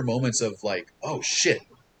do hear moments of like, oh shit,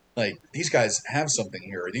 like these guys have something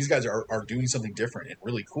here. Or these guys are doing something different and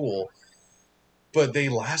really cool. But they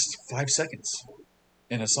last 5 seconds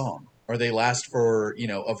in a song, or they last for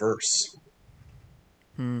a verse,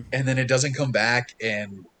 Hmm. and then it doesn't come back,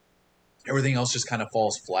 and everything else just kind of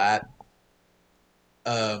falls flat.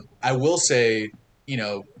 I will say,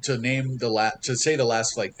 to say the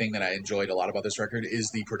last like thing that I enjoyed a lot about this record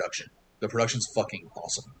is the production. The production's fucking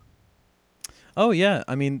awesome. Oh yeah,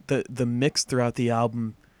 I mean the mix throughout the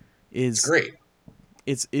album It's is great.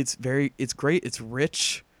 it's great. It's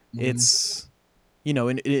rich. Hmm. It's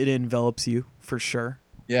it envelops you for sure.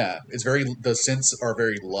 Yeah, the synths are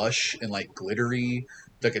very lush and like glittery.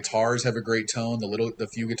 The guitars have a great tone. The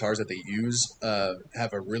few guitars that they use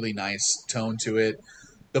have a really nice tone to it.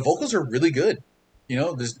 The vocals are really good.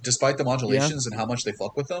 Despite the Yeah. modulations and how much they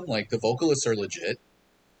fuck with them, like the vocalists are legit.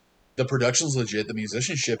 The production's legit. The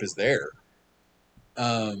musicianship is there.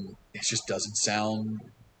 It just doesn't sound.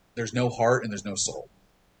 There's no heart and there's no soul.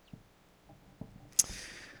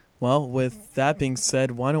 Well, with that being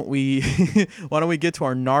said, why don't we why don't we get to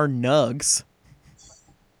our Nar Nugs?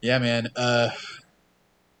 Yeah, man.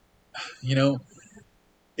 You know,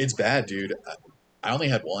 it's bad, dude. I only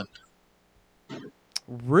had one.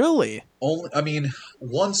 Really? I mean,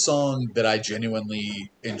 one song that I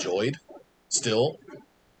genuinely enjoyed still,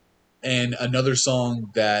 and another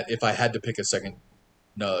song that if I had to pick a second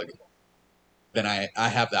nug, then I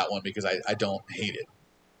have that one because I don't hate it.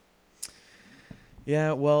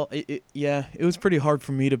 Yeah, well, it was pretty hard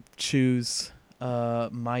for me to choose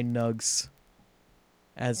my nugs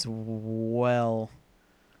as well.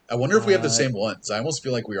 I wonder if we have the Uh same ones. I almost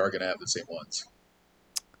feel like we are gonna have the same ones.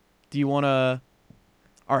 do you want to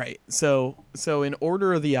All right. So in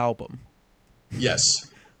order of the album,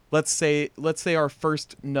 Yes. let's say our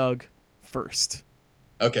first nug first.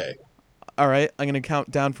 Okay. All right, I'm going to count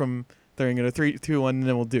down from 3. I'm going to 3 2 1 and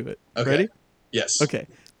then we'll do it. Okay. Ready? Yes. Okay.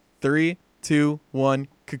 3 2 1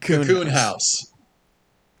 Cocoon Cocoon House. House.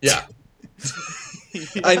 Yeah,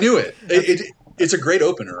 I Yeah. knew it. That's It's a great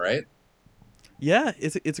opener, right? Yeah,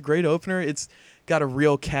 it's a great opener. It's got a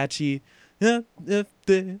real catchy if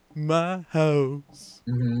they my house.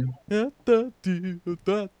 Mm-hmm. If the deal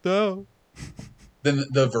that thou. Then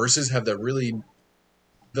the verses have the really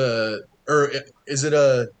the or is it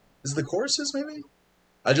the choruses maybe?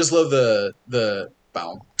 I just love the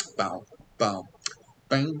bow bow bow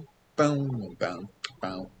bang bow bow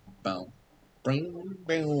bow bow bing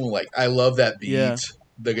bing. Like I love that beat. Yeah.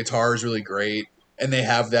 The guitar is really great, and they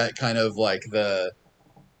have that kind of like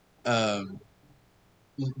um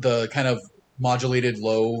the kind of modulated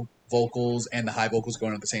low vocals and the high vocals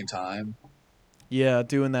going at the same time. Yeah,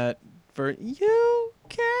 doing that for you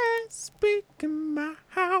can't speak in my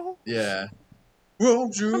house. Yeah.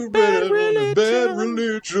 Won't A you bad better on a bad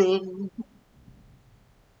religion.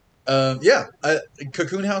 religion? Yeah,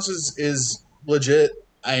 Cocoon House is legit.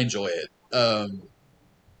 I enjoy it.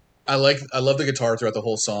 I love the guitar throughout the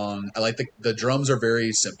whole song. I like the drums are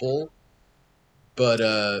very simple, but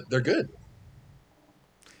they're good.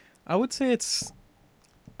 I would say it's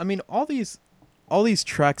I mean all these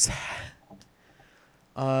tracks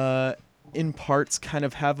uh in parts kind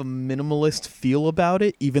of have a minimalist feel about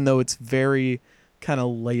it even though it's very kind of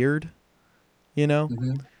layered, you know?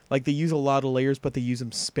 Hmm. Like they use a lot of layers but they use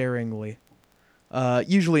them sparingly.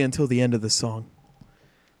 Usually until the end of the song.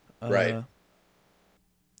 Right. Uh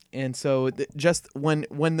and so just when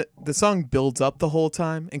the song builds up the whole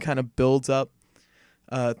time and kind of builds up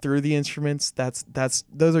through the instruments, that's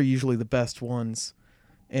those are usually the best ones.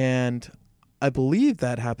 And I believe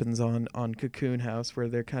that happens on Cocoon House where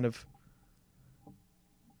they're kind of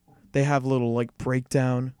they have a little like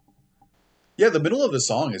breakdown. Yeah, the middle of the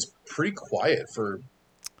song is pretty quiet for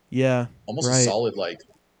Yeah, almost a right. solid like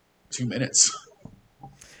 2 minutes.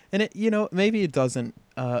 And it, maybe it doesn't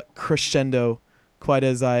crescendo quite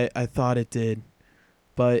as I thought it did,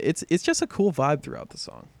 but it's just a cool vibe throughout the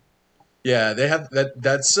song. Yeah, they have that.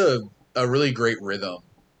 That's a really great rhythm.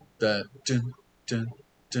 That dun dun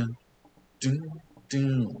dun dun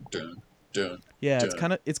dun dun dun Yeah,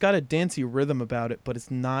 dun. it's got a dancey rhythm about it, but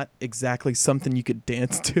it's not exactly something you could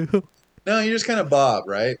dance to. No, you just kind of bob,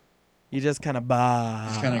 right? You just kind of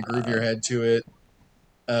Just kind of groove your bob. head to it.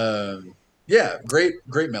 Yeah, great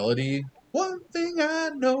melody. One thing I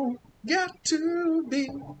know, got to be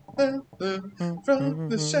from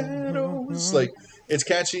the shadows. Like it's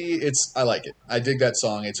catchy. I like it. I dig that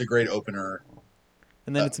song. It's a great opener.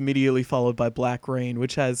 And then it's immediately followed by Black Rain,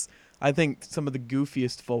 which has, I think, some of the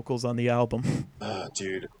goofiest vocals on the album.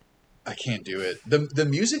 Dude, I can't do it. The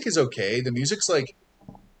music is okay. The music's like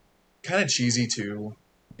kind of cheesy too.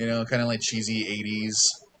 Kind of like cheesy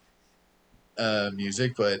 '80s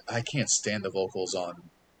music, but I can't stand the vocals on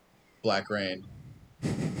Black Rain.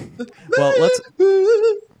 Well, let's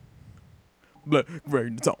Black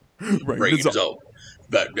Rain is on. Rain Rain is on. is on.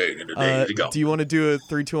 Back day in the days ago. Do you want to do a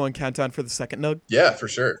 3, 2, 1 countdown for the second nug? Yeah, for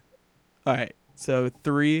sure. All right. So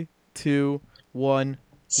 3, 2, 1.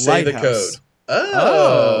 Say the code. Lighthouse. Oh,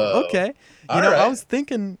 Oh, okay. all right. I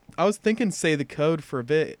was thinking say the code for a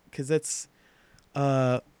bit because it's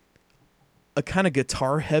uh, a kind of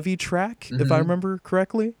guitar heavy track, if I Mhm. remember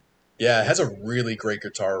correctly. Yeah, it has a really great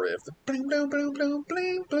guitar riff. Bling, bling, bling, bling,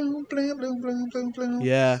 bling, bling, bling, bling, bling, bling, bling,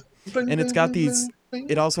 Yeah, bling, and it's bling, got bling, these. bling.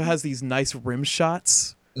 It also has these nice rim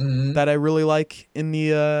shots Mhm. that I really like in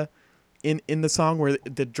the in the song where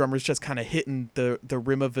the drummer's just kind of hitting the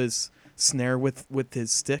rim of his snare with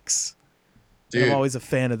his sticks. And I'm Dude, always a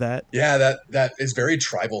fan of that. yeah, that is very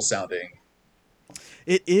tribal sounding.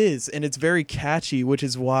 It is, and it's very catchy, which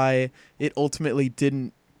is why it ultimately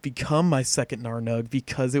didn't become my second Narnug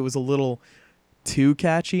because it was a little too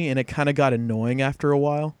catchy and it kind of got annoying after a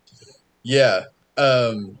while. Yeah.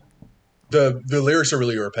 Um, the lyrics are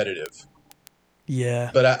really repetitive, Yeah.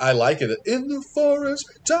 but I like it. In the forest,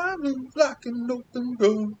 time looks like an open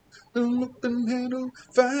road. An open handle,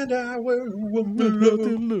 find out where you want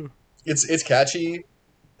to go. It's catchy.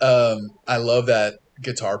 I love that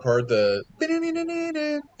guitar part. The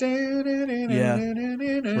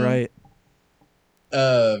Yeah. Right.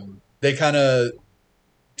 they kind of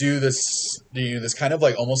do this kind of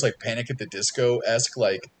like almost like Panic at the Disco esque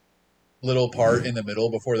like little part in the middle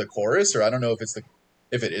before the chorus, or I don't know if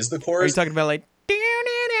it is the Are you chorus. talking about like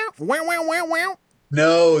wow wow wow wow?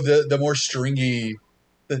 No, the more stringy.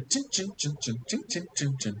 The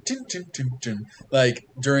like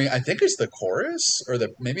during I think it's the chorus or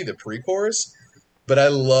the maybe the pre-chorus, but I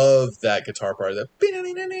love that guitar part. The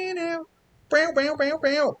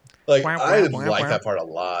like Wow I wow wow like wow. that part a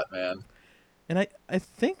lot, man. And I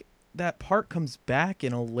think that part comes back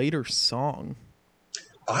in a later song.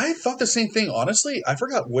 I thought the same thing. Honestly, I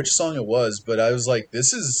forgot which song it was, but I was like,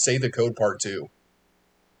 "This is Say the Code Part 2."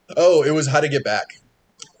 Oh, it was How to Get Back.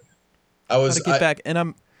 I How to was get back,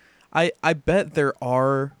 and I bet there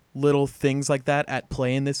are little things like that at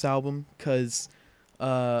play in this album because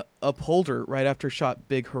Upholder right after Shot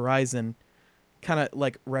Big Horizon kind of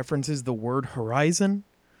like references the word horizon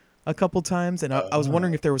a couple times, and I was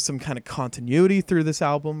wondering if there was some kind of continuity through this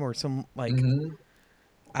album or some like mhm.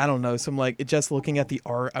 I don't know, some like just looking at the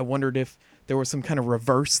art, I wondered if there was some kind of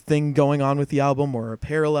reverse thing going on with the album or a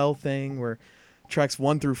parallel thing where tracks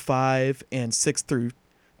 1 through 5 and 6 through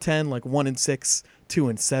 10, like 1 and 6, 2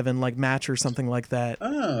 and 7, like match or something like that.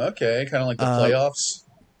 Oh, okay, kind of like the Uh, playoffs.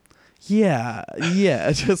 yeah,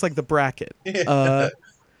 just like the bracket. Yeah. Uh,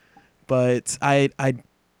 but I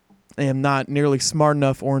am not nearly smart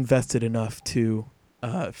enough or invested enough to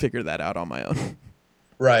figure that out on my own.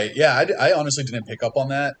 Right. Yeah, I honestly didn't pick up on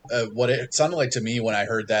that. What it sounded like to me when I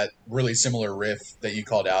heard that really similar riff that you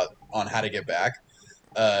called out on How to Get Back,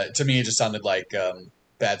 to me it just sounded like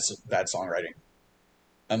bad songwriting.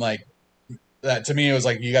 I'm like that to me it was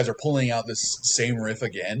like you guys are pulling out this same riff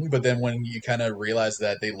again, but then when you kind of realize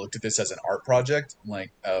that they looked at this as an art project, I'm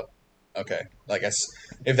like, oh, okay. Like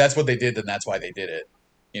if that's what they did, then that's why they did it.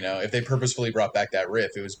 If they purposefully brought back that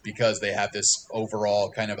riff, it was because they have this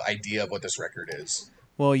overall kind of idea of what this record is.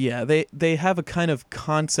 Well, yeah, they have a kind of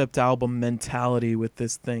concept album mentality with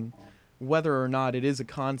this thing. Whether or not it is a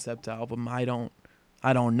concept album, I don't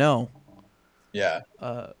know. Yeah,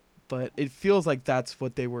 But it feels like that's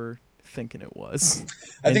what they were thinking it was.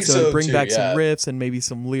 I And think so to so bring too. back some Yeah, riffs and maybe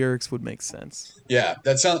some lyrics would make sense. yeah,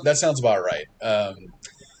 that sounds about right.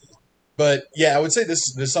 But yeah, I would say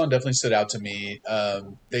this song definitely stood out to me.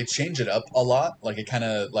 They change it up a lot, like it kind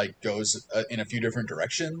of like goes in a few different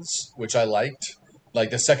directions, which I liked. Like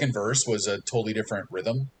the second verse was a totally different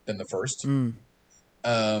rhythm than the first. Mm.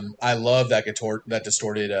 I love that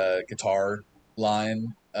distorted guitar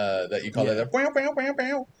line that you call Yeah. it.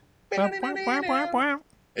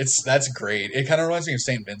 That's great. It kind of reminds me of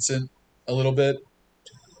Saint Vincent a little bit.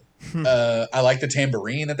 I like the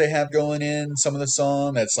tambourine that they have going in some of the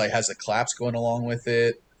song. That's like has the claps going along with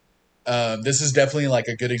it. This is definitely like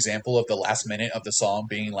a good example of the last minute of the song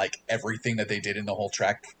being like everything that they did in the whole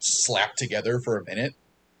track slapped together for a minute.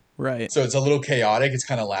 Right. So it's a little chaotic. It's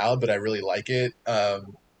kind of loud, but I really like it.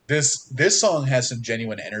 This song has some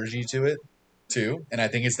genuine energy to it too, and I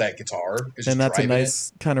think it's that guitar is And just that's a driving it.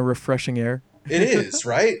 nice kind of refreshing air. It is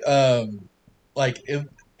right. Like it,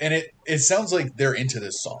 and it sounds like they're into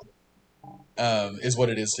this song. Is what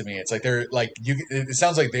it is to me. It's like they're like you. It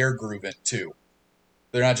sounds like they're grooving too.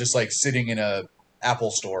 They're not just like sitting in a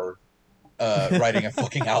Apple store writing a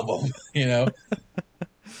fucking album, you know.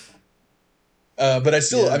 But I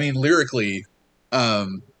still, Yeah. I mean, lyrically,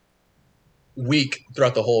 weak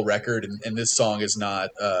throughout the whole record, and this song is not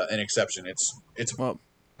an exception. It's. Well,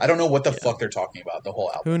 I don't know what the yeah. fuck they're talking about the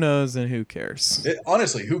whole album. Who knows and who cares?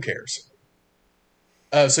 Honestly, who cares?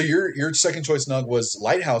 So your second choice, Nug, was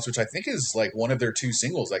Lighthouse, which I think is like one of their two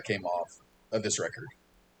singles that came off of this record.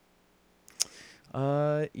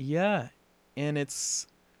 Yeah. And it's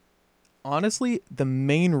honestly the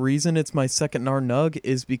main reason it's my second Nar Nug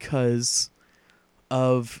is because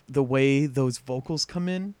of the way those vocals come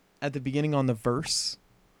in at the beginning on the verse,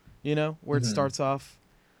 you know, where it starts off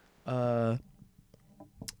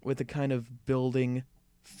with a kind of building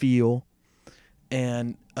feel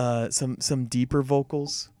and some deeper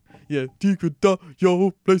vocals. Yeah, deeper down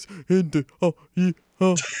your place in the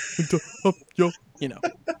yo, you know,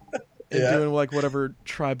 and Yeah. doing like whatever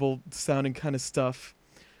tribal sounding kind of stuff.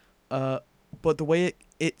 But the way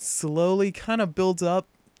it slowly kind of builds up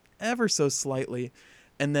ever so slightly,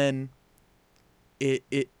 and then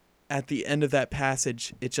it at the end of that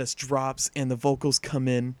passage it just drops and the vocals come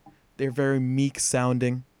in. They're very meek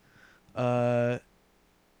sounding.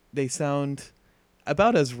 They sound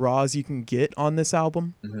about as raw as you can get on this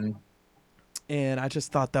album. Mm-hmm. And I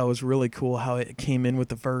just thought that was really cool how it came in with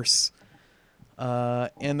the verse.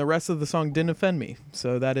 And the rest of the song didn't offend me.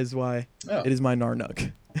 So that is why Oh. it is my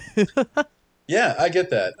Narnuk. Yeah, I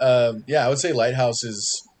get that. Yeah, I would say Lighthouse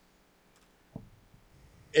is.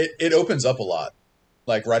 It opens up a lot,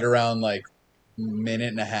 like right around like minute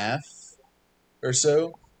and a half or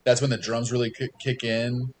so. That's when the drums really kick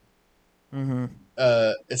in. Mm-hmm.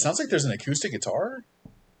 It sounds like there's an acoustic guitar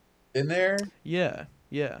in there, Yeah,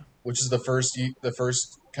 yeah. which is the first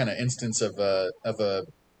kind of instance of a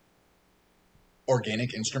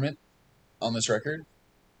organic instrument on this record.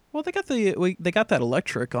 Well, they got that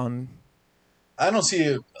electric on. I don't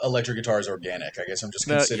see electric guitar as organic. I guess I'm just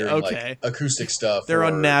No, considering okay. like acoustic stuff. They're or,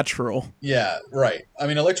 unnatural. Yeah, right. I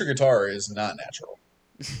mean, electric guitar is not natural.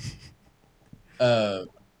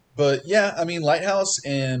 But yeah, I mean, Lighthouse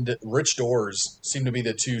and Rich Doors seem to be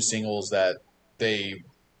the two singles that they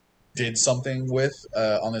did something with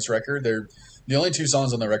on this record. They're the only two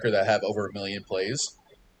songs on the record that have over 1 million plays.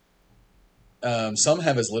 Some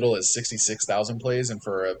have as little as 66,000 plays, and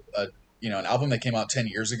for an album that came out 10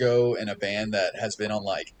 years ago and a band that has been on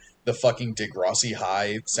like the fucking Degrassi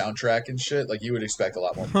High soundtrack and shit, like you would expect a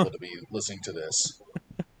lot more people to be listening to this.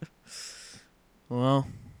 Well,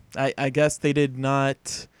 I guess they did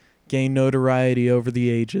not gain notoriety over the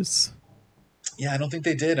ages. Yeah, I don't think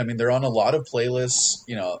they did. I mean, they're on a lot of playlists.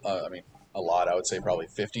 A lot. I would say probably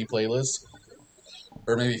 50 playlists,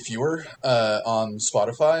 or maybe fewer, on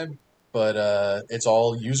Spotify. But it's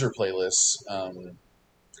all user playlists,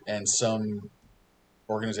 and some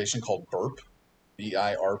organization called Burp,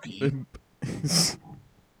 BIRP.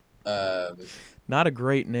 Not a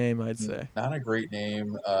great name, I'd say. Not a great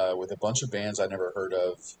name, with a bunch of bands I never heard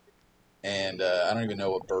of, and I don't even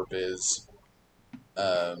know what Burp is.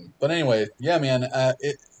 But anyway, yeah, man,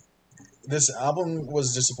 this album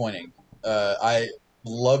was disappointing. I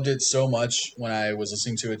loved it so much when I was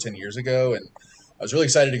listening to it 10 years ago, and I was really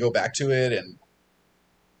excited to go back to it, and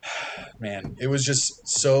man, it was just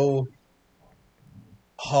so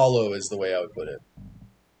hollow is the way I would put it.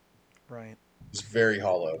 Right. It was very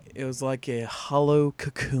hollow. It was like a hollow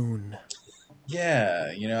cocoon.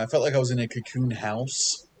 Yeah, I felt like I was in a cocoon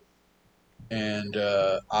house, and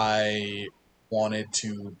I wanted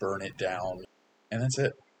to burn it down, and that's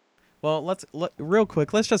it. Well, real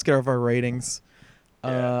quick. Let's just get over our ratings.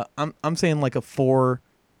 Yeah. I'm saying like a 4.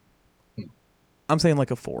 I'm saying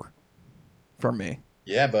like a 4 for me.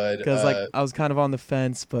 Yeah, bud. Because like I was kind of on the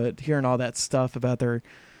fence, but hearing all that stuff about their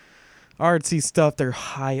artsy stuff. They're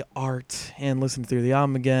high art, and listen through the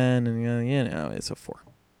album again, and it's a 4.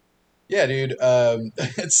 Yeah, dude.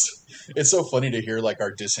 It's so funny to hear like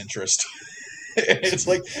our disinterest. It's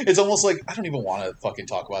like it's almost like I don't even want to fucking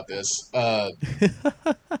talk about this.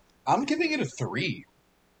 I'm giving it a 3.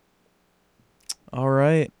 All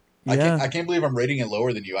right. Yeah. I can't believe I'm rating it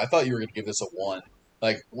lower than you. I thought you were gonna give this a 1.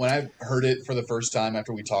 Like when I heard it for the first time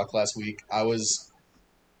after we talked last week, I was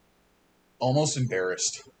almost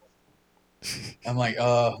embarrassed. I'm like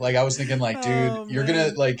I was thinking like, dude, Oh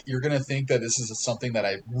man. you're gonna think that this is something that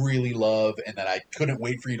I really love and that I couldn't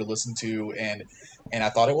wait for you to listen to, and I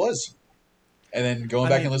thought it was. And then going I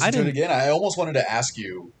back mean, and I listening to it didn't. again, I almost wanted to ask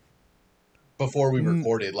you before we mm,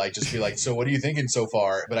 recorded, like just be like, so what are you thinking so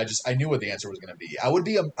far? But I knew what the answer was gonna be. I would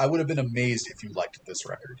have been amazed if you liked this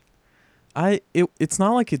record. It's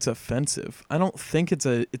not like it's offensive. I don't think it's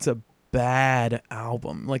a bad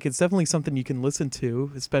album. Like it's definitely something you can listen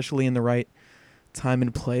to, especially in the right time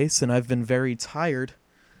and place. And I've been very tired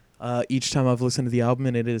each time I've listened to the album,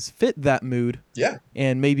 and it has fit that mood, Yeah.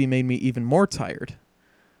 and maybe made me even more tired.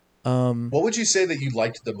 Um, What would you say that you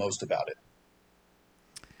liked the most about it?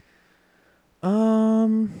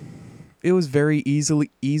 um, it was very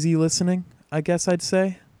easy listening, I guess I'd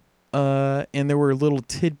say. And there were little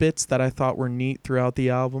tidbits that I thought were neat throughout the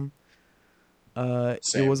album. It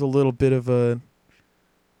Same. was a little bit of a,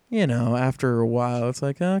 after a while, it's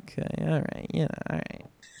like, okay, all right, all right.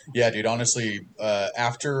 Yeah, dude. Honestly,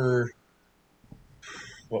 after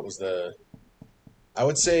what was the? I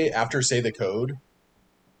would say after Say the Code,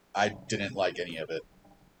 I didn't like any of it.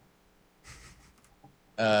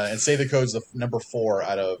 And Say the Code's the number 4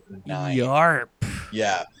 out of 9. Yarp.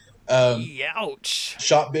 Yeah. Um, Youch.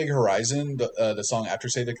 Shot Big Horizon, the song after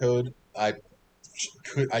Say the Code, I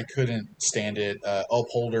couldn't stand it.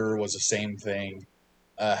 Upholder was the same thing.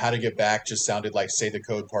 How to Get Back just sounded like Say the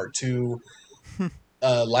Code Part 2.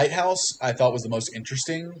 Lighthouse, I thought was the most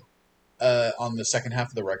interesting on the second half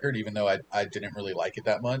of the record, even though I didn't really like it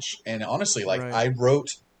that much. And honestly, like Right. I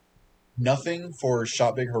wrote nothing for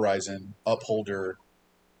Shot Big Horizon, Upholder,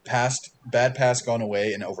 Past, Bad Pass Gone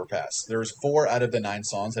Away, and Overpass. There's 4 out of the 9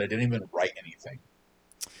 songs that I didn't even write anything.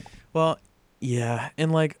 Well, yeah,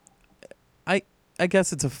 and like I I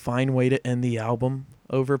guess it's a fine way to end the album,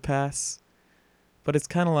 Overpass. But it's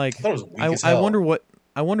kind of I thought like it was weak as I hell. wonder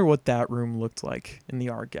what that room looked like in the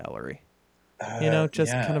art gallery.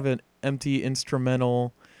 Just kind Yeah. of an empty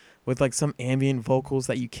instrumental with like some ambient vocals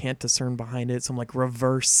that you can't discern behind it, some like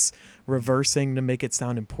reversing to make it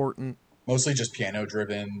sound important. Mostly just piano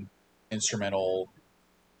driven, instrumental.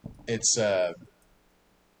 It's yeah,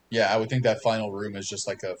 I would think that final room is just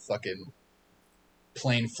like a fucking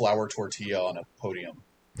plain flour tortilla on a podium.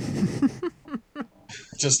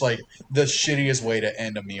 Just like the shittiest way to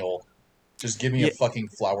end a meal. Just give me a Yeah, fucking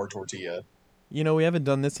flour tortilla. we haven't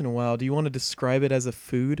done this in a while. Do you want to describe it as a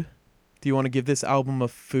food? Do you want to give this album a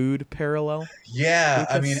food parallel? Yeah,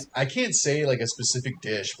 I mean, Lucas? I can't say like a specific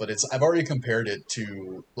dish, but it's I've already compared it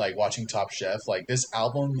to like watching Top Chef. Like this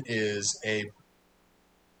album is a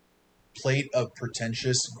plate of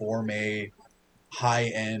pretentious gourmet high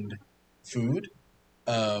end food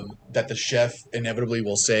that the chef inevitably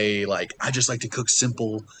will say like I just like to cook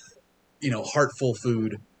simple, heartful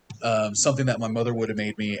food, something that my mother would have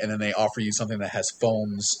made me, and then they offer you something that has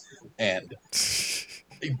foams and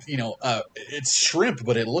it's shrimp,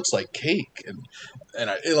 but it looks like cake, and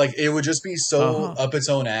it would just be so Uh-huh. up its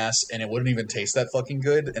own ass, and it wouldn't even taste that fucking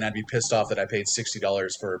good, and I'd be pissed off that I paid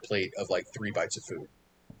 $60 for a plate of like 3 bites of food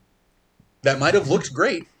that might have looked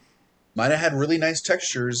great, might have had really nice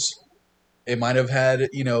textures. It might have had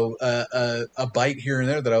a bite here and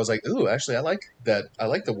there that I was like, ooh, actually I like that. I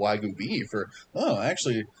like the wagyu beef, or oh,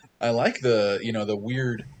 actually I like the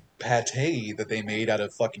weird pate that they made out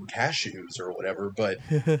of fucking cashews or whatever. But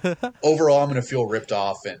overall, I'm gonna feel ripped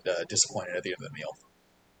off and disappointed at the end of the meal.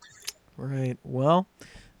 Right. Well,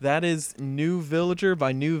 that is New Villager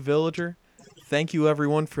by New Villager. Thank you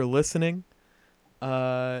everyone for listening.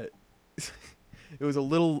 Uh it was a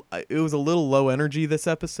little low energy this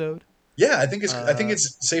episode. Yeah, I think Uh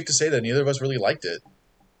it's safe to say that neither of us really liked it.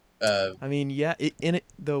 Uh, I mean, yeah,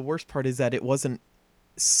 the worst part is that it wasn't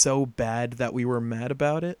so bad that we were mad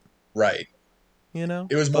about it, right. you know?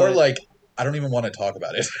 It was more But like I don't even want to talk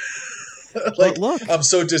about it. but Like look, I'm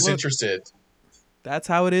so look, disinterested. that's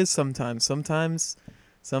how it is sometimes.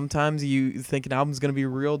 Sometimes you think an album's gonna be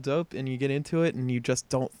real dope, and you get into it, and you just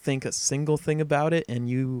don't think a single thing about it, and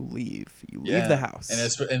you leave. You leave the Yeah, house.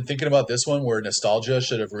 and thinking about this one, where nostalgia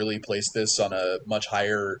should have really placed this on a much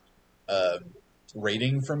higher uh,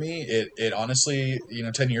 rating for me. It honestly,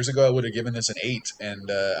 10 years ago, I would have given this an 8,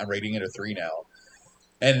 and I'm rating it a 3 now.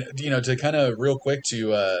 And to kind of real quick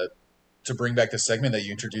to bring back the segment that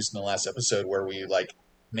you introduced in the last episode, where we like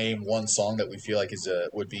name one song that we feel like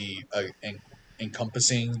would be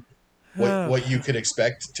encompassing Oh, what you could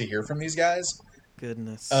expect to hear from these guys.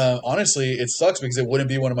 goodness. Honestly, it sucks because it wouldn't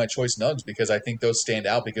be one of my choice nugs because I think those stand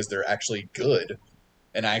out because they're actually good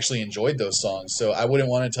and I actually enjoyed those songs. So I wouldn't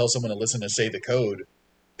want to tell someone to listen to Say the Code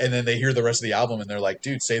and then they hear the rest of the album and they're like,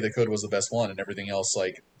 dude, Say the Code was the best one and everything else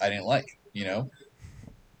like I didn't like.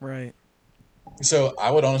 Right. So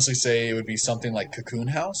I would honestly say it would be something like Cocoon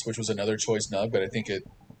House, which was another choice nug, but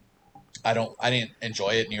I didn't enjoy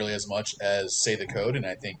it nearly as much as Say the Code, and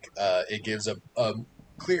I think it gives a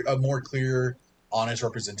more clear, honest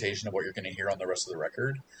representation of what you're going to hear on the rest of the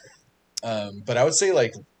record. But I would say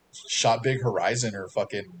like Shot Big Horizon or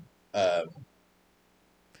fucking uh,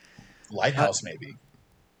 I Lighthouse maybe.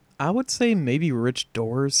 I would say maybe Rich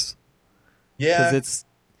Doors, because Yeah,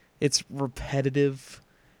 it's repetitive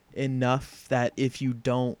enough that if you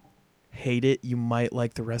don't hate it, you might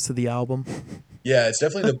like the rest of the album. yeah, it's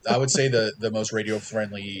definitely I would say the most radio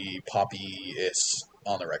friendly poppy is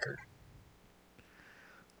on the record.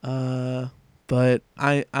 But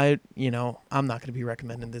I'm not gonna be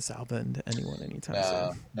recommending this album to anyone anytime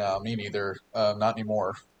soon. No, me neither. Not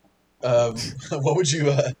anymore. What would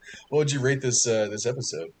you rate this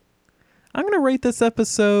episode? I'm gonna rate this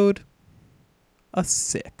episode a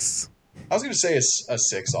 6. I was going to say a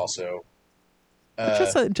six also.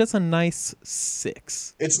 Uh, Just a nice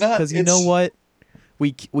 6. it's not. Because you know what,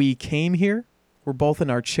 we came here. We're both in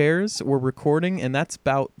our chairs. We're recording, and that's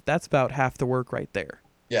about half the work right there.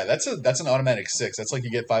 Yeah, that's an automatic six. That's like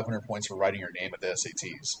you get 500 points for writing your name at the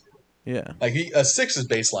SATs. Yeah, Like a six is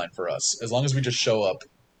baseline for us as long as we just show up.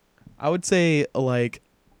 I would say like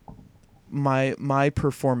my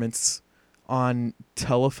performance on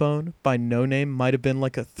Telephone by No Name might have been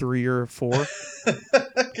like a 3 or a 4,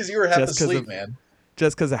 Because you were half just because asleep, of man.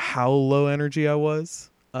 just because of how low energy I was.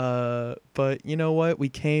 But you know what? We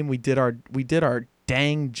did our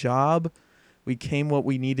dang job. We came what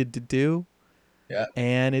we needed to do, Yeah,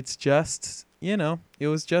 and it's just, it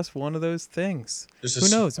was just one of those things. just Who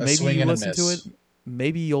knows? a Maybe swing you and a listen to it, miss.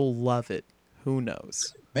 maybe you'll love it. Who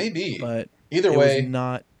knows? Maybe. But Either it was way,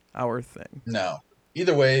 not our thing. no.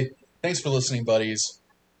 Either way, thanks for listening, buddies.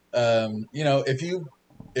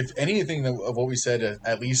 If anything of what we said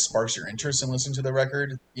at least sparks your interest in listening to the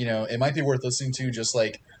record, it might be worth listening to. Just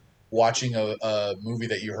like watching a movie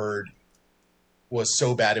that you heard was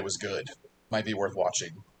so bad it was good, might be worth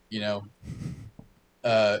watching. You know,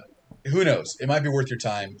 uh, who knows? It might be worth your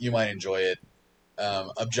time. You might enjoy it. I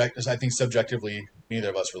think subjectively, neither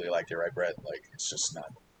of us really liked it, right, Brett? Like, it's just not.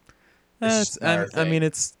 It's That's just not our I thing. mean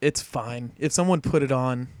it's fine. If someone put it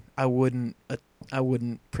on, I wouldn't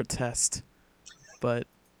protest. But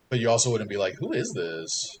But you also wouldn't be like, "Who is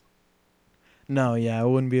this?" no, yeah, I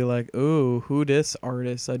wouldn't be like, "Ooh, who this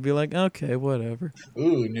artist?" I'd be like, "Okay, whatever."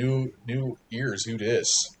 Ooh, new ears. Who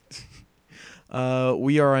dis?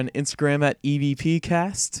 We are on Instagram at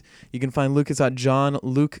EVPcast. You can find Lucas at John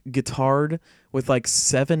Luke Guitard with like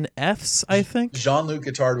 7 F's, I think. Jean-Luc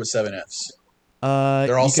Guitard with 7 Fs. You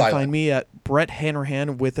They're all can silent. find me at Brett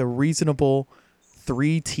Hanrahan with a reasonable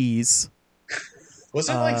 3 T's. Was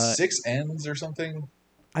it like Uh, 6 N's or something?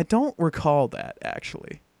 I don't recall that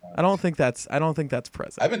actually. I don't think that's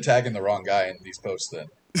present. I've been tagging the wrong guy in these posts then.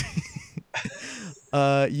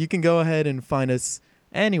 You can go ahead and find us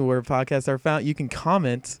anywhere podcasts are found. You can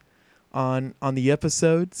comment on the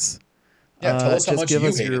episodes. Yeah, tell us how Just much give you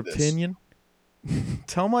us your hated this. opinion.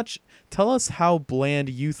 Tell us how bland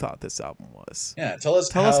you thought this album was. Yeah, tell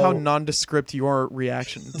us How nondescript your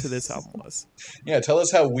reaction to this album was. Yeah, tell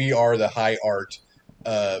us how we are the high art,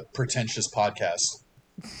 pretentious podcast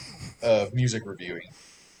of music reviewing.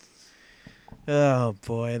 Oh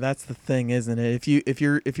boy, that's the thing, isn't it? If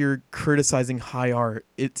you're criticizing high art,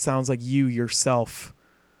 it sounds like you yourself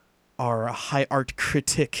are a high art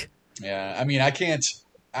critic. Yeah, I mean, I can't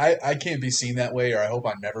be seen that way, or I hope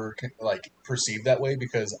I'm never like perceived that way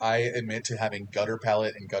because I admit to having gutter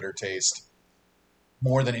palate and gutter taste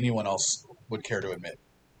more than anyone else would care to admit.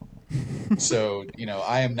 So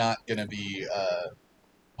I am not gonna be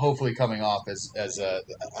hopefully coming off as a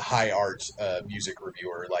high art music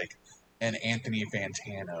reviewer like an Anthony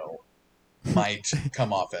Fantano might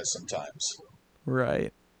come off as sometimes.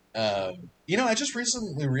 Right. I just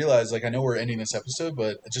recently realized, like, I know we're ending this episode,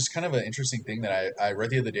 but just kind of an interesting thing that I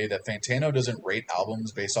read the other day that Fantano doesn't rate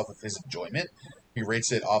albums based off of his enjoyment. He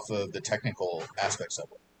rates it off of the technical aspects of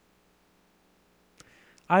it.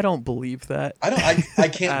 I don't believe that. I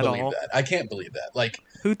can't At believe all. that. I can't believe that. Like,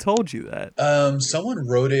 Who told you that? someone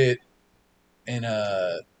wrote it in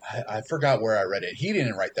a, I forgot where I read it. He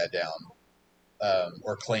didn't write that down,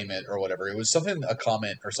 or claim it or whatever. It was something, a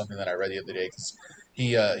comment or something that I read the other day because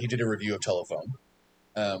he did a review of Telephone,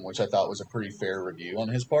 which I thought was a pretty fair review on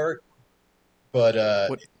his part. But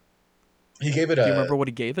What he gave it do you a, remember what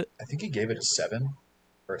he gave it? I think he gave it a 7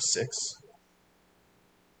 or a 6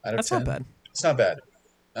 out of That's not 10. bad. It's not bad.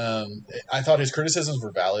 I thought his criticisms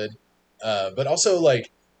were valid, but also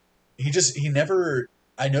like he never.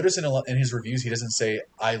 I noticed in his reviews he doesn't say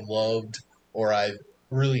I loved or I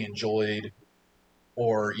really enjoyed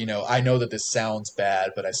or I know that this sounds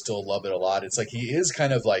bad but I still love it a lot. It's like he is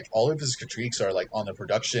kind of like all of his critiques are like on the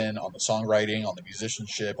production, on the songwriting, on the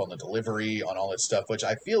musicianship, on the delivery, on all that stuff, which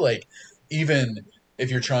I feel like even if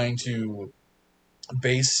you're trying to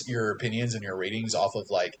base your opinions and your ratings off of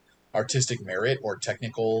like artistic merit or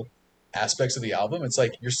technical aspects of the album, it's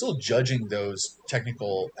like you're still judging those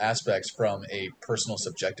technical aspects from a personal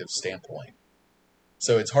subjective standpoint.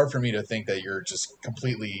 So it's hard for me to think that you're just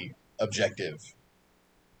completely objective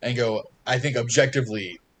and go, I think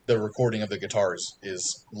objectively the recording of the guitars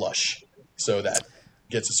is lush. So that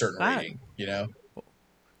gets a certain I rating.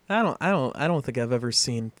 I don't think I've ever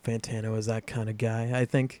seen Fantano as that kind of guy. I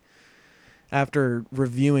think after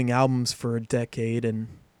reviewing albums for a decade and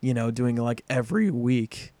doing like every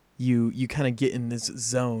week, you kind of get in this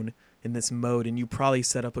zone, in this mode, and you probably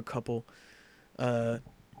set up a uh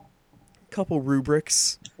couple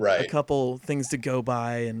rubrics, a Right. couple things to go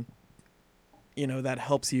by, and that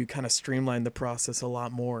helps you kind of streamline the process a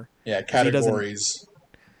lot more Yeah, because categories.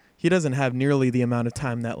 he doesn't have nearly the amount of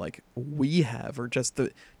time that like we have, or just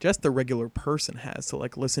the regular person has to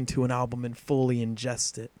like listen to an album and fully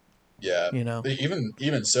ingest it. Yeah. You know.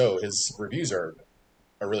 Even so, his reviews are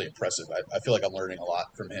really impressive. I feel like I'm learning a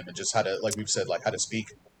lot from him and just how to, like we've said, like how to speak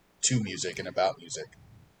to music and about music.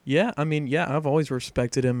 Yeah, I mean, yeah, I've always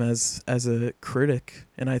respected him as a critic,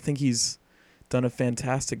 and I think he's done a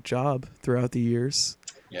fantastic job throughout the years.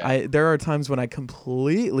 Yeah, There are times when I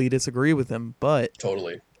completely disagree with him, but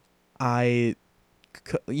totally. I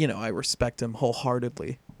I respect him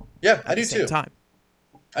wholeheartedly Yeah, I at the do same too. time.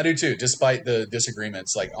 I do too. Despite the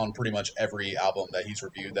disagreements, like on pretty much every album that he's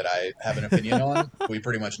reviewed that I have an opinion on, we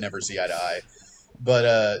pretty much never see eye to eye.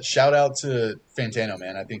 But shout out to Fantano,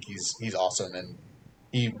 man. I think he's awesome, and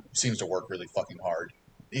he seems to work really fucking hard.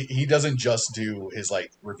 He doesn't just do his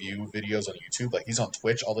like review videos on YouTube. Like he's on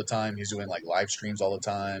Twitch all the time. He's doing like live streams all the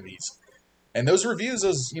time. And those reviews,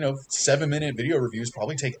 those 7-minute video reviews,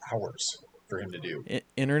 probably take hours for him to do.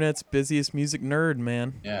 Internet's busiest music nerd,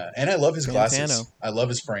 man. Yeah, and I love his Fantano. glasses. I love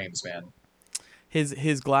his frames, man.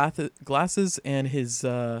 His glasses and his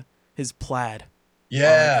plaid are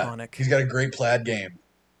Yeah, iconic. he's got a great plaid game.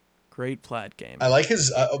 Great plaid game. I like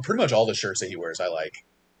his pretty much all the shirts that he wears. I like.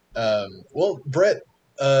 Well, Brett,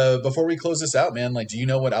 before we close this out, man, like, do you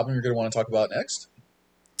know what album you're going to want to talk about next?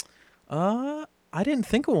 I didn't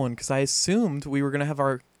think of one because I assumed we were gonna have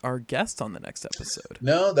our guest on the next episode.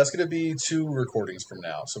 No, that's going to be 2 recordings from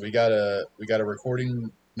now. So we got a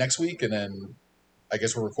recording next week, and then I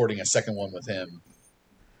guess we're recording a second one with him.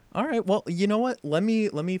 All right. Well, you know what? Let me.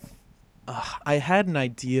 I had an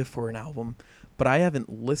idea for an album, but I haven't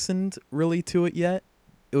listened really to it yet.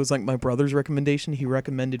 It was like my brother's recommendation. He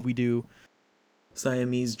recommended we do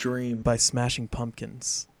Siamese Dream by Smashing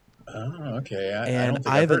Pumpkins, Oh, okay. I and don't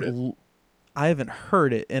think I've heard it. I haven't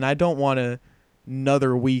heard it, and I don't want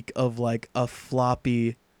another week of like a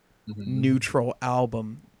floppy Mhm. neutral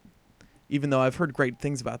album. Even though I've heard great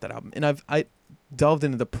things about that album, and I delved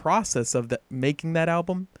into the process of making that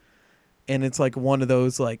album, and it's like one of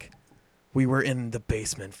those like we were in the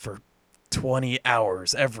basement for 20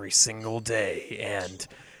 hours every single day, and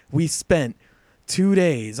we spent 2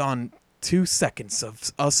 days on 2 seconds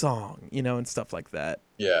of a song, and stuff like that.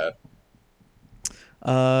 Yeah.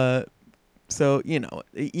 So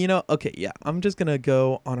okay, yeah. I'm just gonna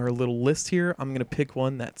go on our little list here. I'm gonna pick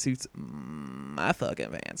one that suits my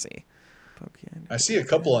fucking fancy. Okay. I see a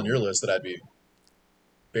couple on your list that I'd be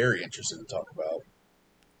very interested to talk about.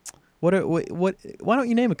 What? Why don't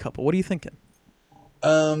you name a couple? What are you thinking?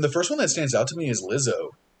 The first one that stands out to me is Lizzo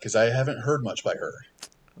because I haven't heard much by her.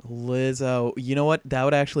 Lizzo. You know what? That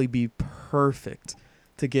would actually be perfect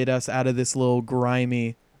to get us out of this little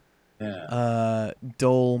grimy, Yeah.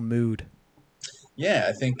 dull mood. Yeah,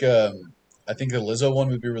 I think the Lizzo one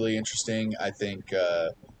would be really interesting. I think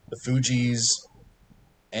the Fugees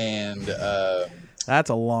and That's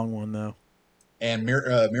a long one though.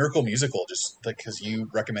 Miracle Musical, just because you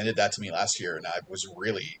recommended that to me last year, and I was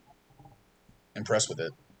really impressed with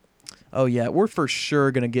it. Oh yeah, we're for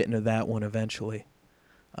sure gonna get into that one eventually.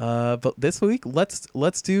 But this week,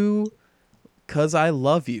 let's do "Cause I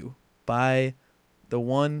Love You" by the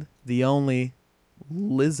one, the only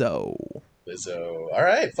Lizzo. Lizzo. All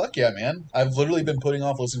right, fuck yeah, man. I've literally been putting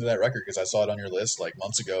off listening to that record because I saw it on your list like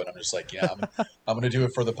months ago, and I'm just like, I'm gonna do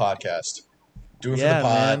it for the podcast. Do it for the Yeah,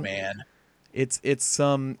 pod, man. man. It's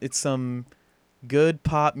some good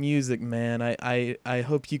pop music, man. I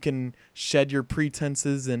hope you can shed your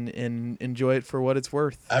pretenses and enjoy it for what it's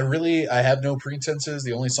worth. I have no pretenses.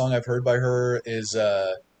 The only song I've heard by her is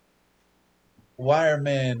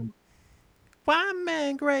Wireman. Why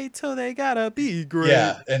men great till they gotta be great?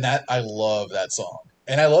 Yeah, and that I love that song,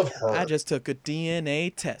 and I love I her. just took a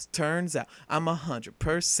DNA test. Turns out I'm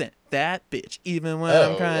 100% that bitch, even when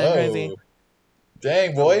I'm Oh, crying crazy. oh,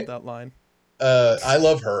 dang I love boy. that line. I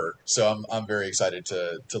love her, so I'm very excited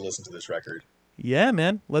to listen to this record. Yeah,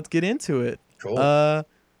 man. Let's get into it. Cool, Uh,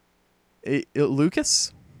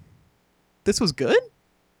 Lucas, this was good.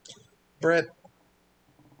 Brett.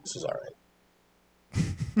 This is all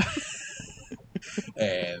right.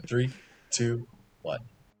 And 3, 2, 1.